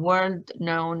well-known, a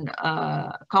world-known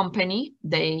company.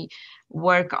 They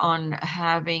work on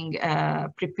having,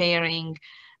 preparing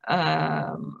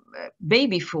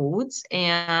baby foods,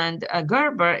 and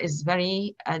Gerber is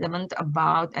very adamant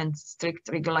about and strict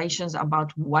regulations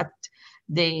about what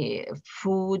the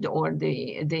food or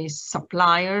the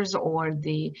suppliers or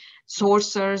the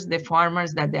sourcers, the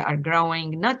farmers that they are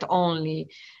growing, not only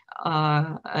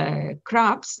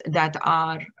crops that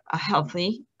are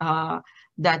healthy,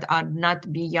 that are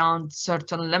not beyond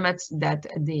certain limits that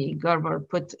the Gerber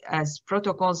put as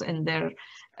protocols in their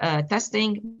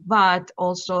testing, but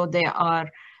also they are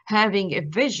having a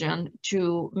vision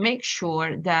to make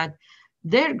sure that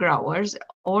their growers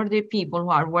or the people who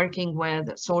are working with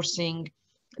sourcing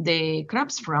the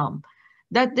crops from,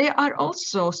 that they are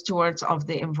also stewards of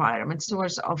the environment,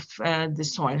 stewards of the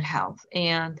soil health.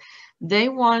 And they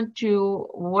want to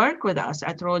work with us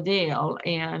at Rodale,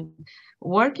 and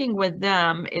working with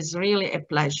them is really a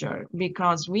pleasure,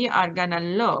 because we are gonna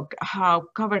look how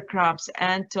cover crops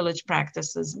and tillage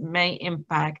practices may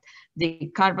impact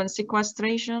the carbon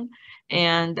sequestration.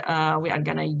 And we are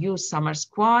gonna use summer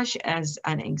squash as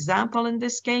an example in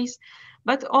this case,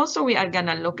 but also we are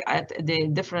gonna look at the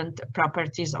different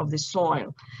properties of the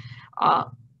soil.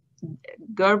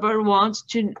 Gerber wants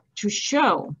to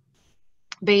show,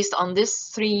 based on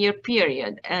this 3-year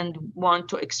period, and want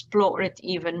to explore it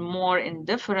even more in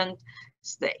different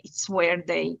states where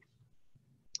they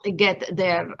get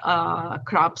their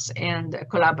crops and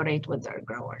collaborate with their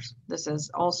growers. This is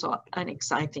also an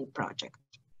exciting project.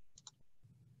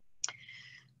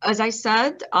 As I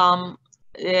said,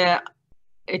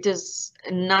 it is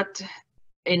not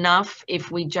enough if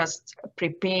we just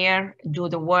prepare, do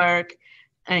the work,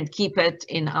 and keep it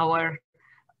in our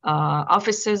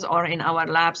offices or in our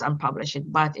labs and publish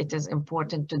it, but it is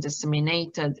important to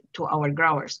disseminate it to our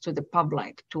growers, to the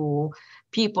public, to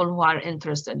people who are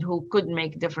interested, who could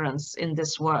make difference in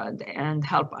this world and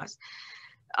help us.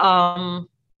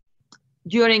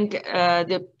 During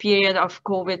the period of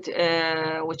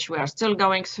COVID, which we are still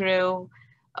going through,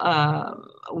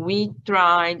 we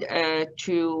tried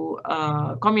to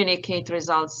communicate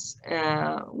results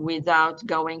without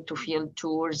going to field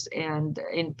tours and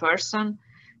in person.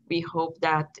 We hope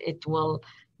that it will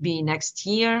be next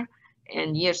year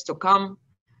and years to come,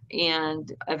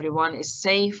 and everyone is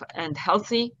safe and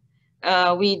healthy.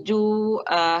 We do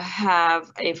have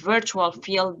a virtual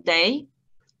field day.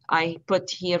 I put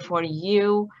here for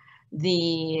you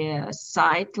the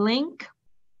site link.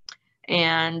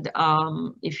 And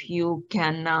if you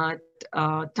cannot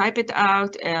type it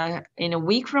out, in a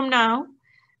week from now,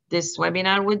 this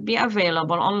webinar would be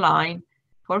available online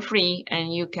for free,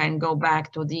 and you can go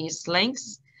back to these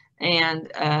links and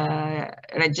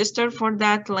register for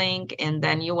that link, and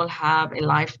then you will have a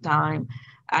lifetime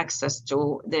access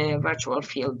to the virtual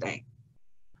field day.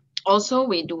 Also,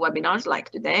 we do webinars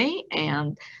like today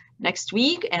and next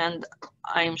week, and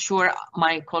I'm sure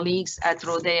my colleagues at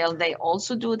Rodale, they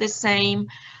also do the same.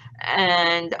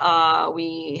 And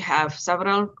we have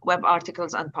several web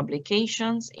articles and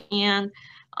publications, and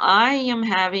I am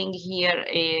having here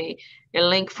a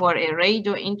link for a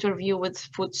radio interview with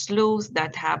Food Sleuth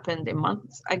that happened a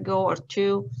month ago or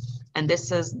two, and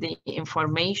this is the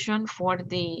information for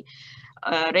the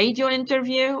radio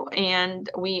interview. And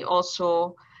we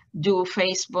also do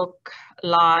Facebook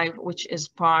Live, which is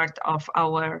part of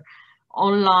our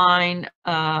online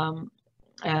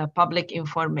public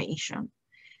information.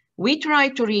 We try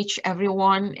to reach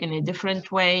everyone in a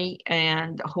different way,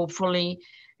 and hopefully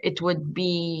it would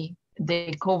be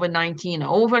the COVID-19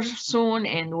 over soon,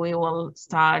 and we will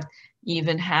start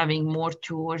even having more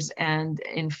tours and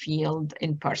in field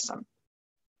in person.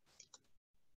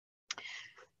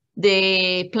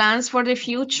 The plans for the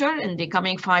future in the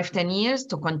coming 5-10 years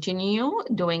to continue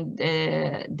doing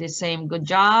the same good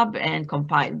job and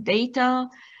compile data,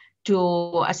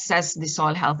 to assess the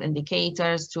soil health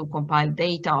indicators, to compile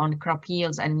data on crop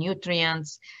yields and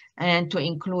nutrients, and to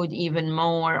include even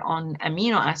more on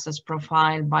amino acids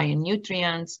profile,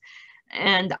 bionutrients,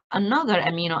 and another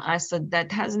amino acid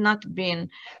that has not been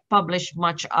published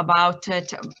much about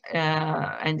it,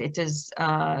 and it is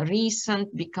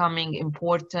recent becoming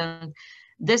important.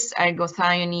 This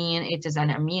ergothioneine, it is an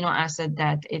amino acid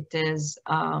that it is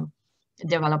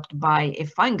developed by a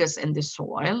fungus in the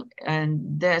soil, and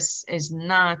this is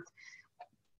not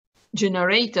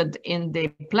generated in the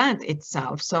plant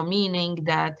itself. So meaning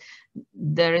that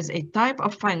there is a type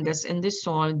of fungus in the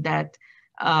soil that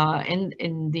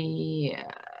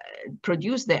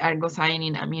produce the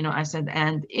ergothioneine amino acid.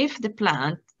 And if the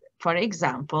plant, for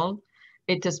example,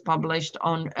 it is published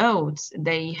on oats,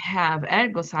 they have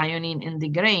ergothioneine in the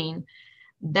grain,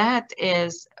 that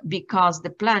is because the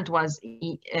plant was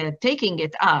taking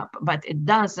it up, but it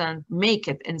doesn't make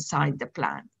it inside the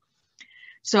plant.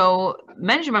 So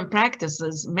management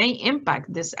practices may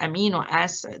impact this amino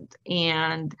acid,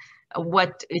 and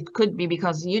what it could be,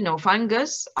 because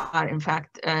fungus are in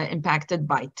fact impacted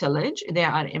by tillage. They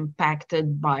are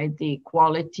impacted by the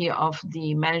quality of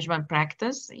the management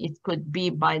practice. It could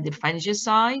be by the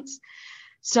fungicides.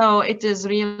 So it is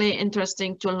really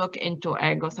interesting to look into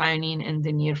ergothioneine in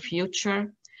the near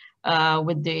future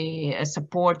with the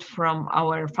support from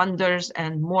our funders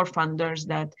and more funders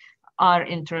that are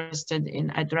interested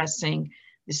in addressing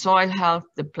the soil health,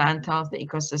 the plant health, the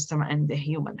ecosystem, and the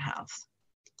human health.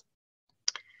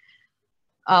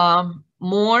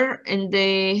 More in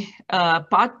the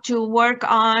part to work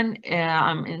on,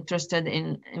 I'm interested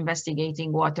in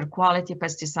investigating water quality,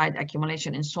 pesticide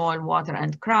accumulation in soil, water,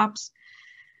 and crops,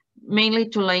 mainly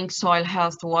to link soil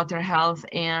health to water health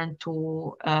and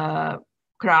to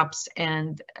crops,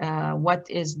 and what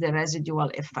is the residual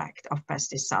effect of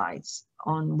pesticides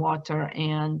on water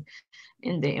and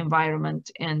in the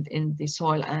environment and in the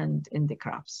soil and in the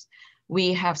crops.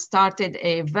 We have started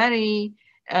a very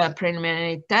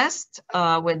preliminary test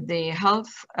with the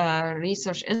Health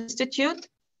Research Institute.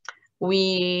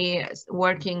 We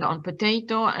working on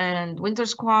potato and winter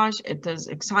squash. It is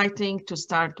exciting to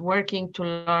start working to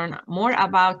learn more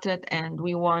about it, and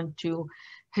we want to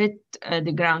hit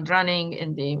the ground running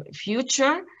in the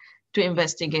future to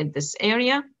investigate this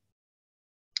area.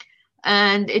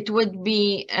 And it would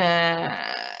be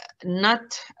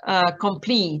not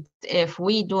complete if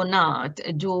we do not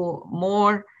do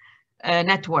more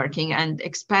networking and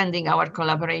expanding our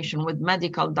collaboration with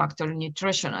medical doctors,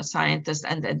 nutritionists, scientists,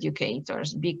 and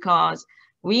educators, because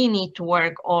we need to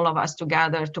work all of us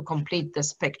together to complete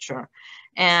this picture.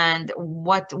 And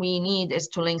what we need is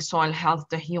to link soil health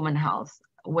to human health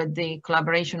with the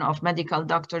collaboration of medical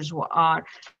doctors who are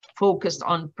focused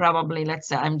on probably, let's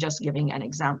say, I'm just giving an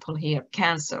example here,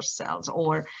 cancer cells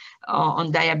or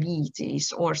on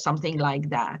diabetes or something like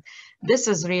that. This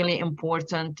is really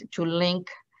important to link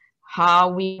how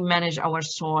we manage our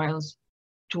soils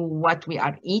to what we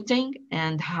are eating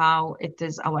and how it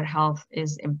is our health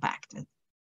is impacted.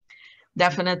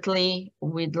 Definitely,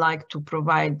 we'd like to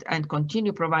provide and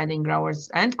continue providing growers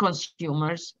and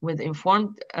consumers with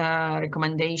informed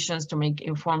recommendations to make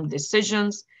informed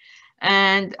decisions.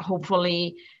 And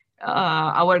hopefully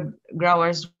our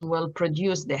growers will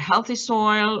produce the healthy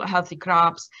soil, healthy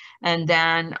crops, and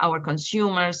then our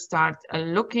consumers start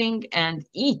looking and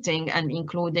eating and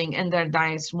including in their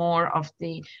diets more of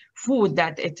the food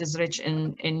that it is rich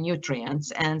in nutrients,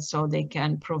 and so they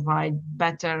can provide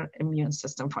better immune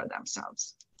system for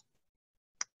themselves.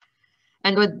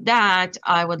 And with that,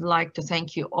 I would like to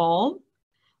thank you all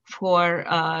for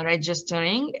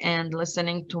registering and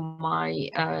listening to my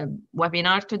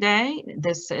webinar today.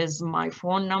 This is my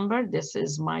phone number. This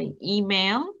is my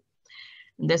email.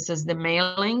 This is the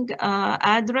mailing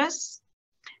address.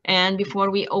 And before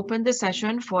we open the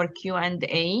session for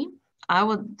Q&A, I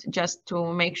would just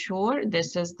to make sure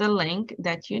this is the link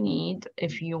that you need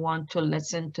if you want to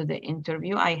listen to the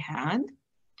interview I had.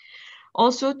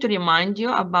 Also to remind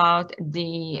you about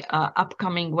the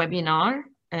upcoming webinar.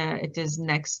 It is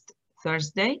next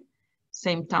Thursday,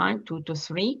 same time, 2 to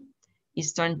 3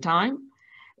 Eastern time,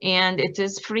 and it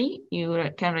is free. You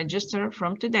can register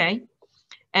from today.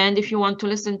 And if you want to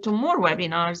listen to more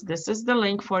webinars, this is the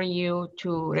link for you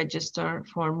to register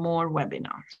for more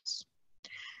webinars.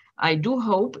 I do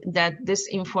hope that this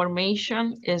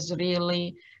information is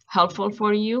really helpful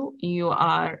for you. You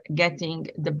are getting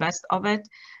the best of it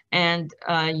and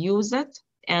use it.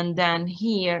 And then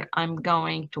here I'm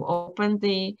going to open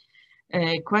the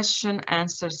a question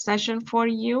answer session for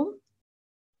you.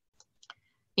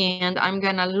 And I'm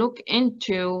gonna look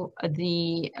into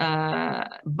the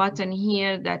button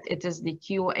here that it is the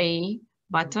QA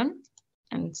button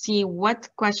and see what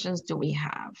questions do we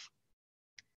have.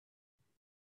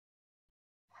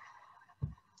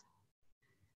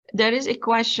 There is a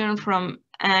question from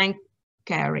Ann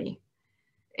Carey.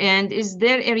 And is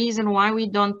there a reason why we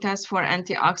don't test for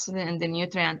antioxidant in the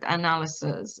nutrient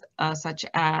analysis, such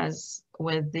as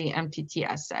with the MTT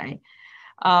assay?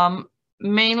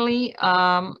 Mainly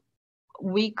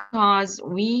because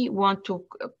we want to,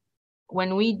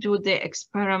 when we do the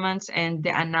experiments and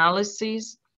the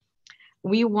analyses,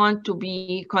 we want to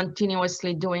be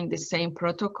continuously doing the same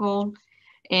protocol.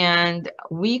 And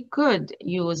we could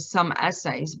use some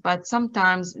assays, but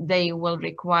sometimes they will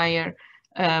require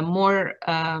more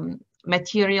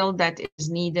material that is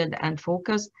needed and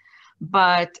focused.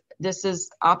 But this is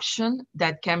option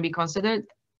that can be considered.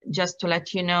 Just to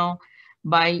let you know,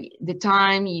 by the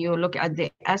time you look at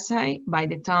the assay, by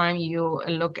the time you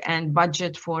look and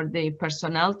budget for the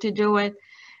personnel to do it,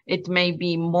 it may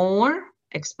be more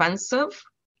expensive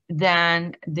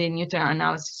than the nutrient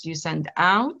analysis you send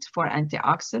out for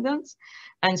antioxidants.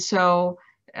 And so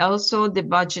also the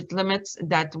budget limits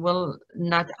that will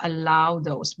not allow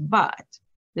those. But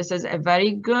this is a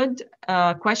very good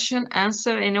question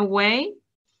answer in a way.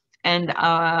 And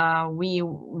we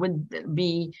would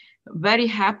be very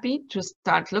happy to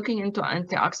start looking into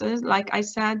antioxidants, like I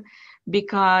said,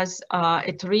 because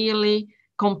it really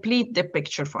complete the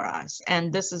picture for us.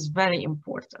 And this is very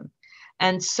important.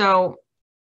 And so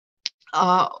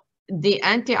the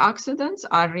antioxidants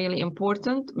are really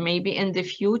important. Maybe in the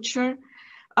future,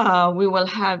 we will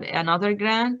have another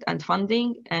grant and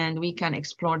funding, and we can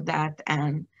explore that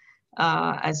and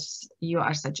as you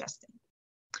are suggesting.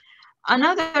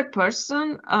 Another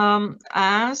person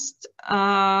asked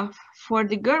for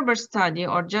the Gerber study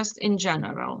or just in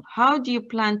general, how do you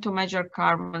plan to measure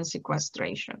carbon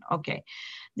sequestration? Okay,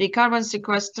 the carbon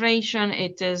sequestration,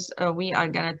 it is, we are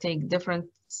gonna take different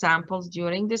samples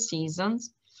during the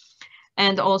seasons.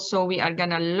 And also we are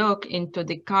gonna look into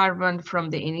the carbon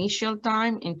from the initial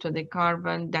time into the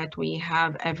carbon that we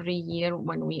have every year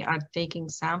when we are taking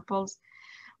samples.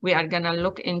 We are gonna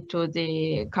look into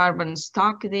the carbon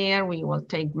stock there. We will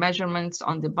take measurements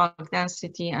on the bulk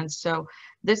density. And so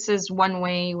this is one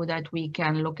way that we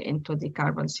can look into the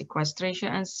carbon sequestration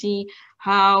and see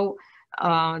how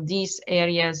these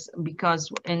areas,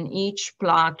 because in each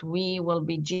plot, we will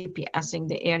be GPSing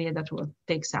the area that we'll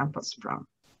take samples from.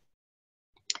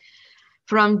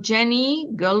 From Jenny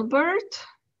Gilbert,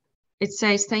 it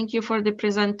says, thank you for the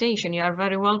presentation. You are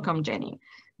very welcome, Jenny.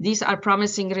 These are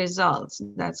promising results.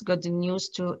 That's good news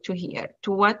to hear.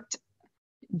 To what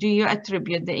do you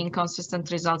attribute the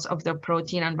inconsistent results of the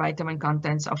protein and vitamin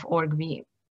contents of ORG-V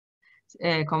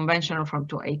conventional from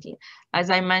 2018?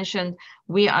 As I mentioned,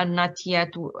 we are not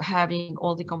yet having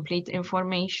all the complete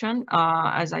information.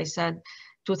 As I said,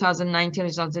 2019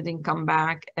 results didn't come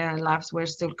back. Labs were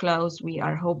still closed. We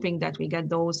are hoping that we get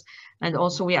those. And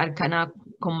also we are kind of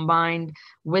combined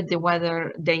with the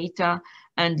weather data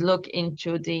and look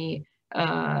into the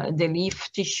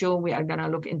leaf tissue. We are gonna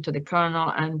look into the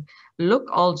kernel and look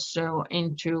also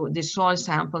into the soil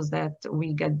samples that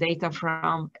we get data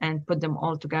from and put them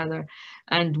all together.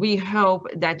 And we hope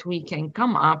that we can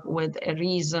come up with a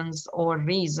reason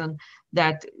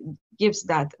that gives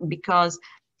that, because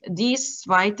these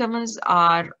vitamins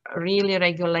are really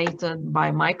regulated by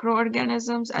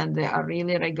microorganisms, and they are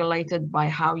really regulated by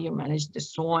how you manage the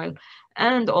soil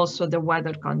and also the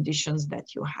weather conditions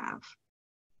that you have.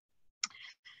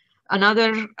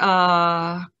 Another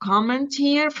comment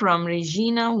here from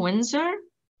Regina Windsor.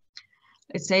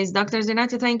 It says, Dr.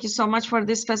 Zinati, thank you so much for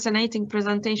this fascinating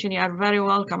presentation. You are very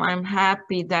welcome. I'm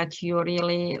happy that you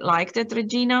really liked it,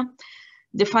 Regina.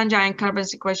 The fungi and carbon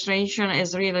sequestration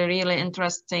is really, really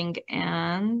interesting,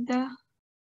 and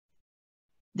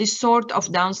the sort of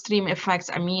downstream effects,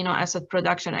 amino acid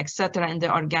production, etc., in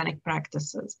the organic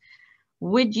practices.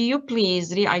 Would you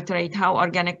please reiterate how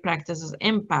organic practices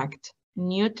impact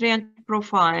nutrient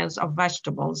profiles of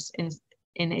vegetables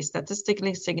in a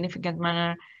statistically significant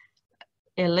manner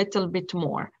a little bit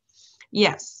more?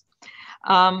 Yes.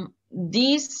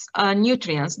 These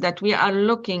nutrients that we are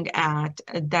looking at,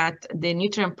 that the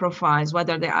nutrient profiles,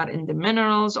 whether they are in the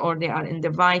minerals or they are in the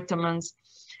vitamins,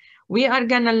 we are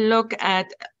going to look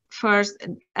at first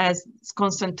as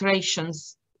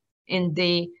concentrations in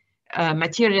the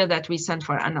material that we send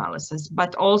for analysis,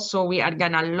 but also we are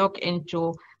going to look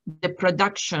into the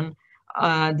production,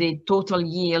 the total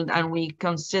yield, and we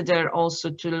consider also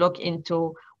to look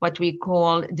into what we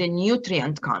call the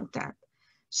nutrient content.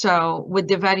 So with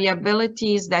the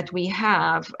variabilities that we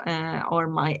have,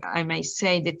 I may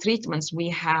say the treatments we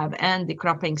have and the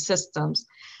cropping systems,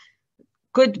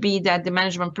 could be that the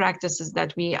management practices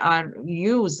that we are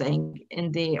using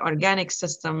in the organic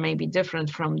system may be different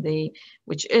from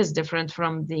which is different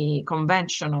from the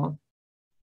conventional.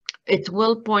 It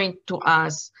will point to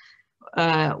us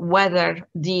whether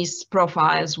these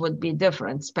profiles would be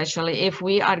different, especially if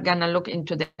we are going to look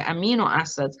into the amino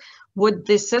acids. Would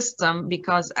the system,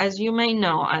 because as you may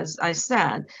know, as I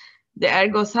said, the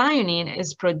ergothioneine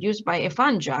is produced by a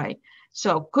fungi.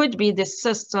 So could be the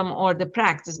system or the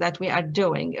practice that we are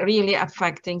doing really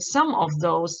affecting some of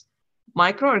those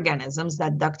microorganisms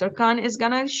that Dr. Khan is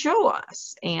going to show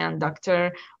us and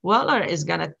Dr. Weller is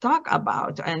going to talk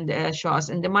about and show us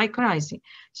in the mycorrhizae.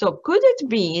 So could it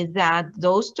be that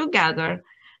those together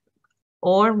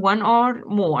or one or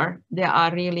more, they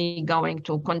are really going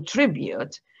to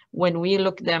contribute when we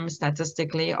look them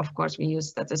statistically? Of course, we use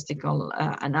statistical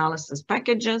analysis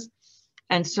packages.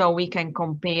 And so we can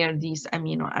compare these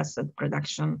amino acid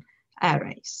production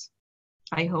arrays.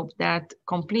 I hope that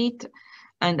complete.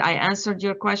 And I answered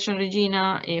your question,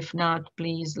 Regina. If not,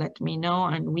 please let me know.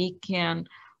 And we can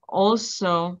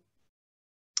also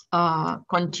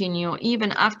continue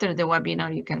even after the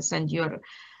webinar. You can send your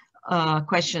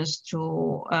questions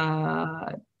to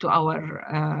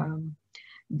our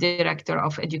Director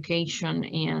of Education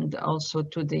and also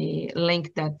to the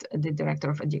link that the Director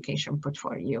of Education put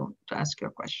for you to ask your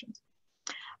questions.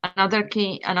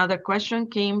 Another question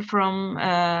came from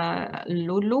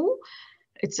Lulu.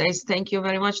 It says, thank you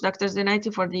very much, Dr.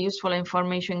 Zinati, for the useful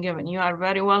information given. You are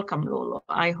very welcome, Lulu.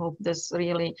 I hope this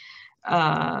really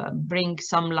brings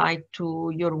some light to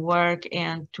your work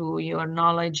and to your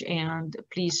knowledge, and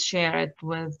please share it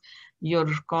with your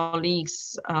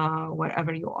colleagues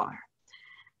wherever you are.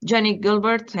 Jenny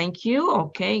Gilbert, thank you.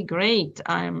 Okay, great.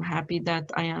 I'm happy that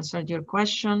I answered your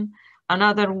question.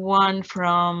 Another one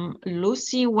from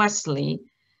Lucy Wesley.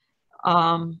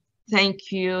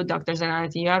 Thank you, Dr.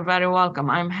 Zinati. You are very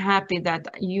welcome. I'm happy that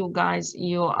you guys,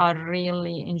 you are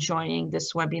really enjoying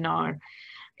this webinar.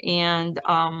 And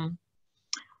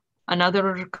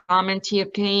another comment here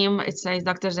came. It says,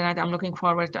 Dr. Zinati, I'm looking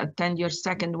forward to attend your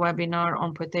second webinar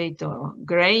on potato.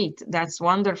 Great, that's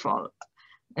wonderful.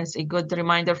 It's a good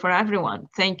reminder for everyone.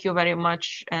 Thank you very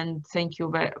much, and thank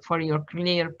you for your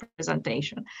clear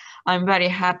presentation. I'm very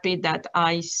happy that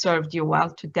I served you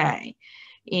well today.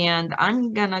 And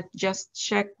I'm gonna just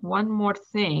check one more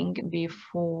thing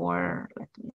before, let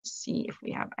me see if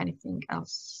we have anything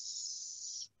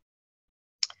else.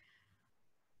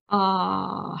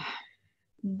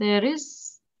 There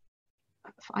is,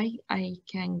 if I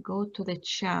can go to the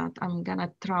chat, I'm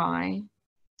gonna try.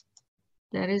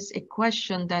 There is a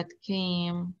question that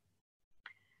came.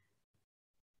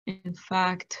 In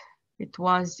fact, it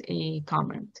was a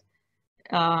comment.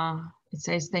 It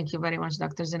says, thank you very much,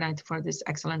 Dr. Zinati, for this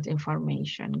excellent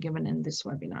information given in this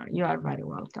webinar. You are very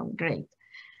welcome. Great.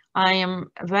 I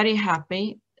am very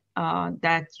happy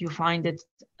that you find it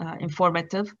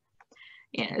informative.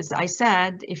 As I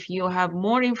said, if you have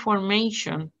more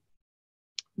information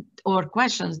or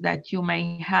questions that you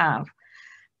may have,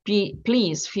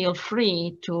 please feel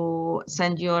free to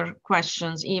send your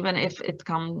questions, even if it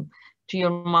comes to your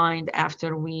mind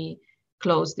after we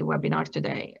close the webinar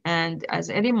today. And as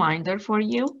a reminder for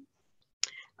you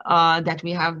that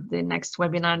we have the next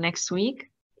webinar next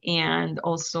week, and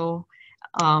also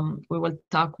we will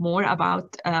talk more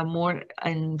about more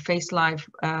in Face Live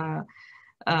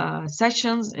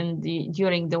sessions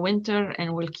during the winter,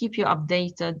 and we'll keep you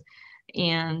updated.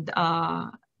 And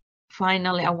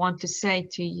finally, I want to say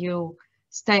to you,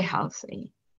 stay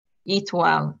healthy, eat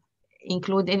well,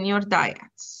 include in your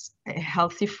diets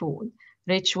healthy food,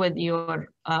 rich with your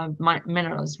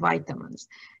minerals, vitamins,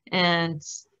 and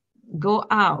go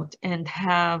out and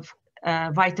have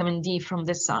vitamin D from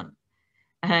the sun,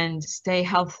 and stay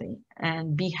healthy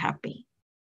and be happy.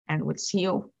 And we'll see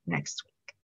you next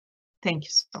week. Thank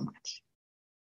you so much.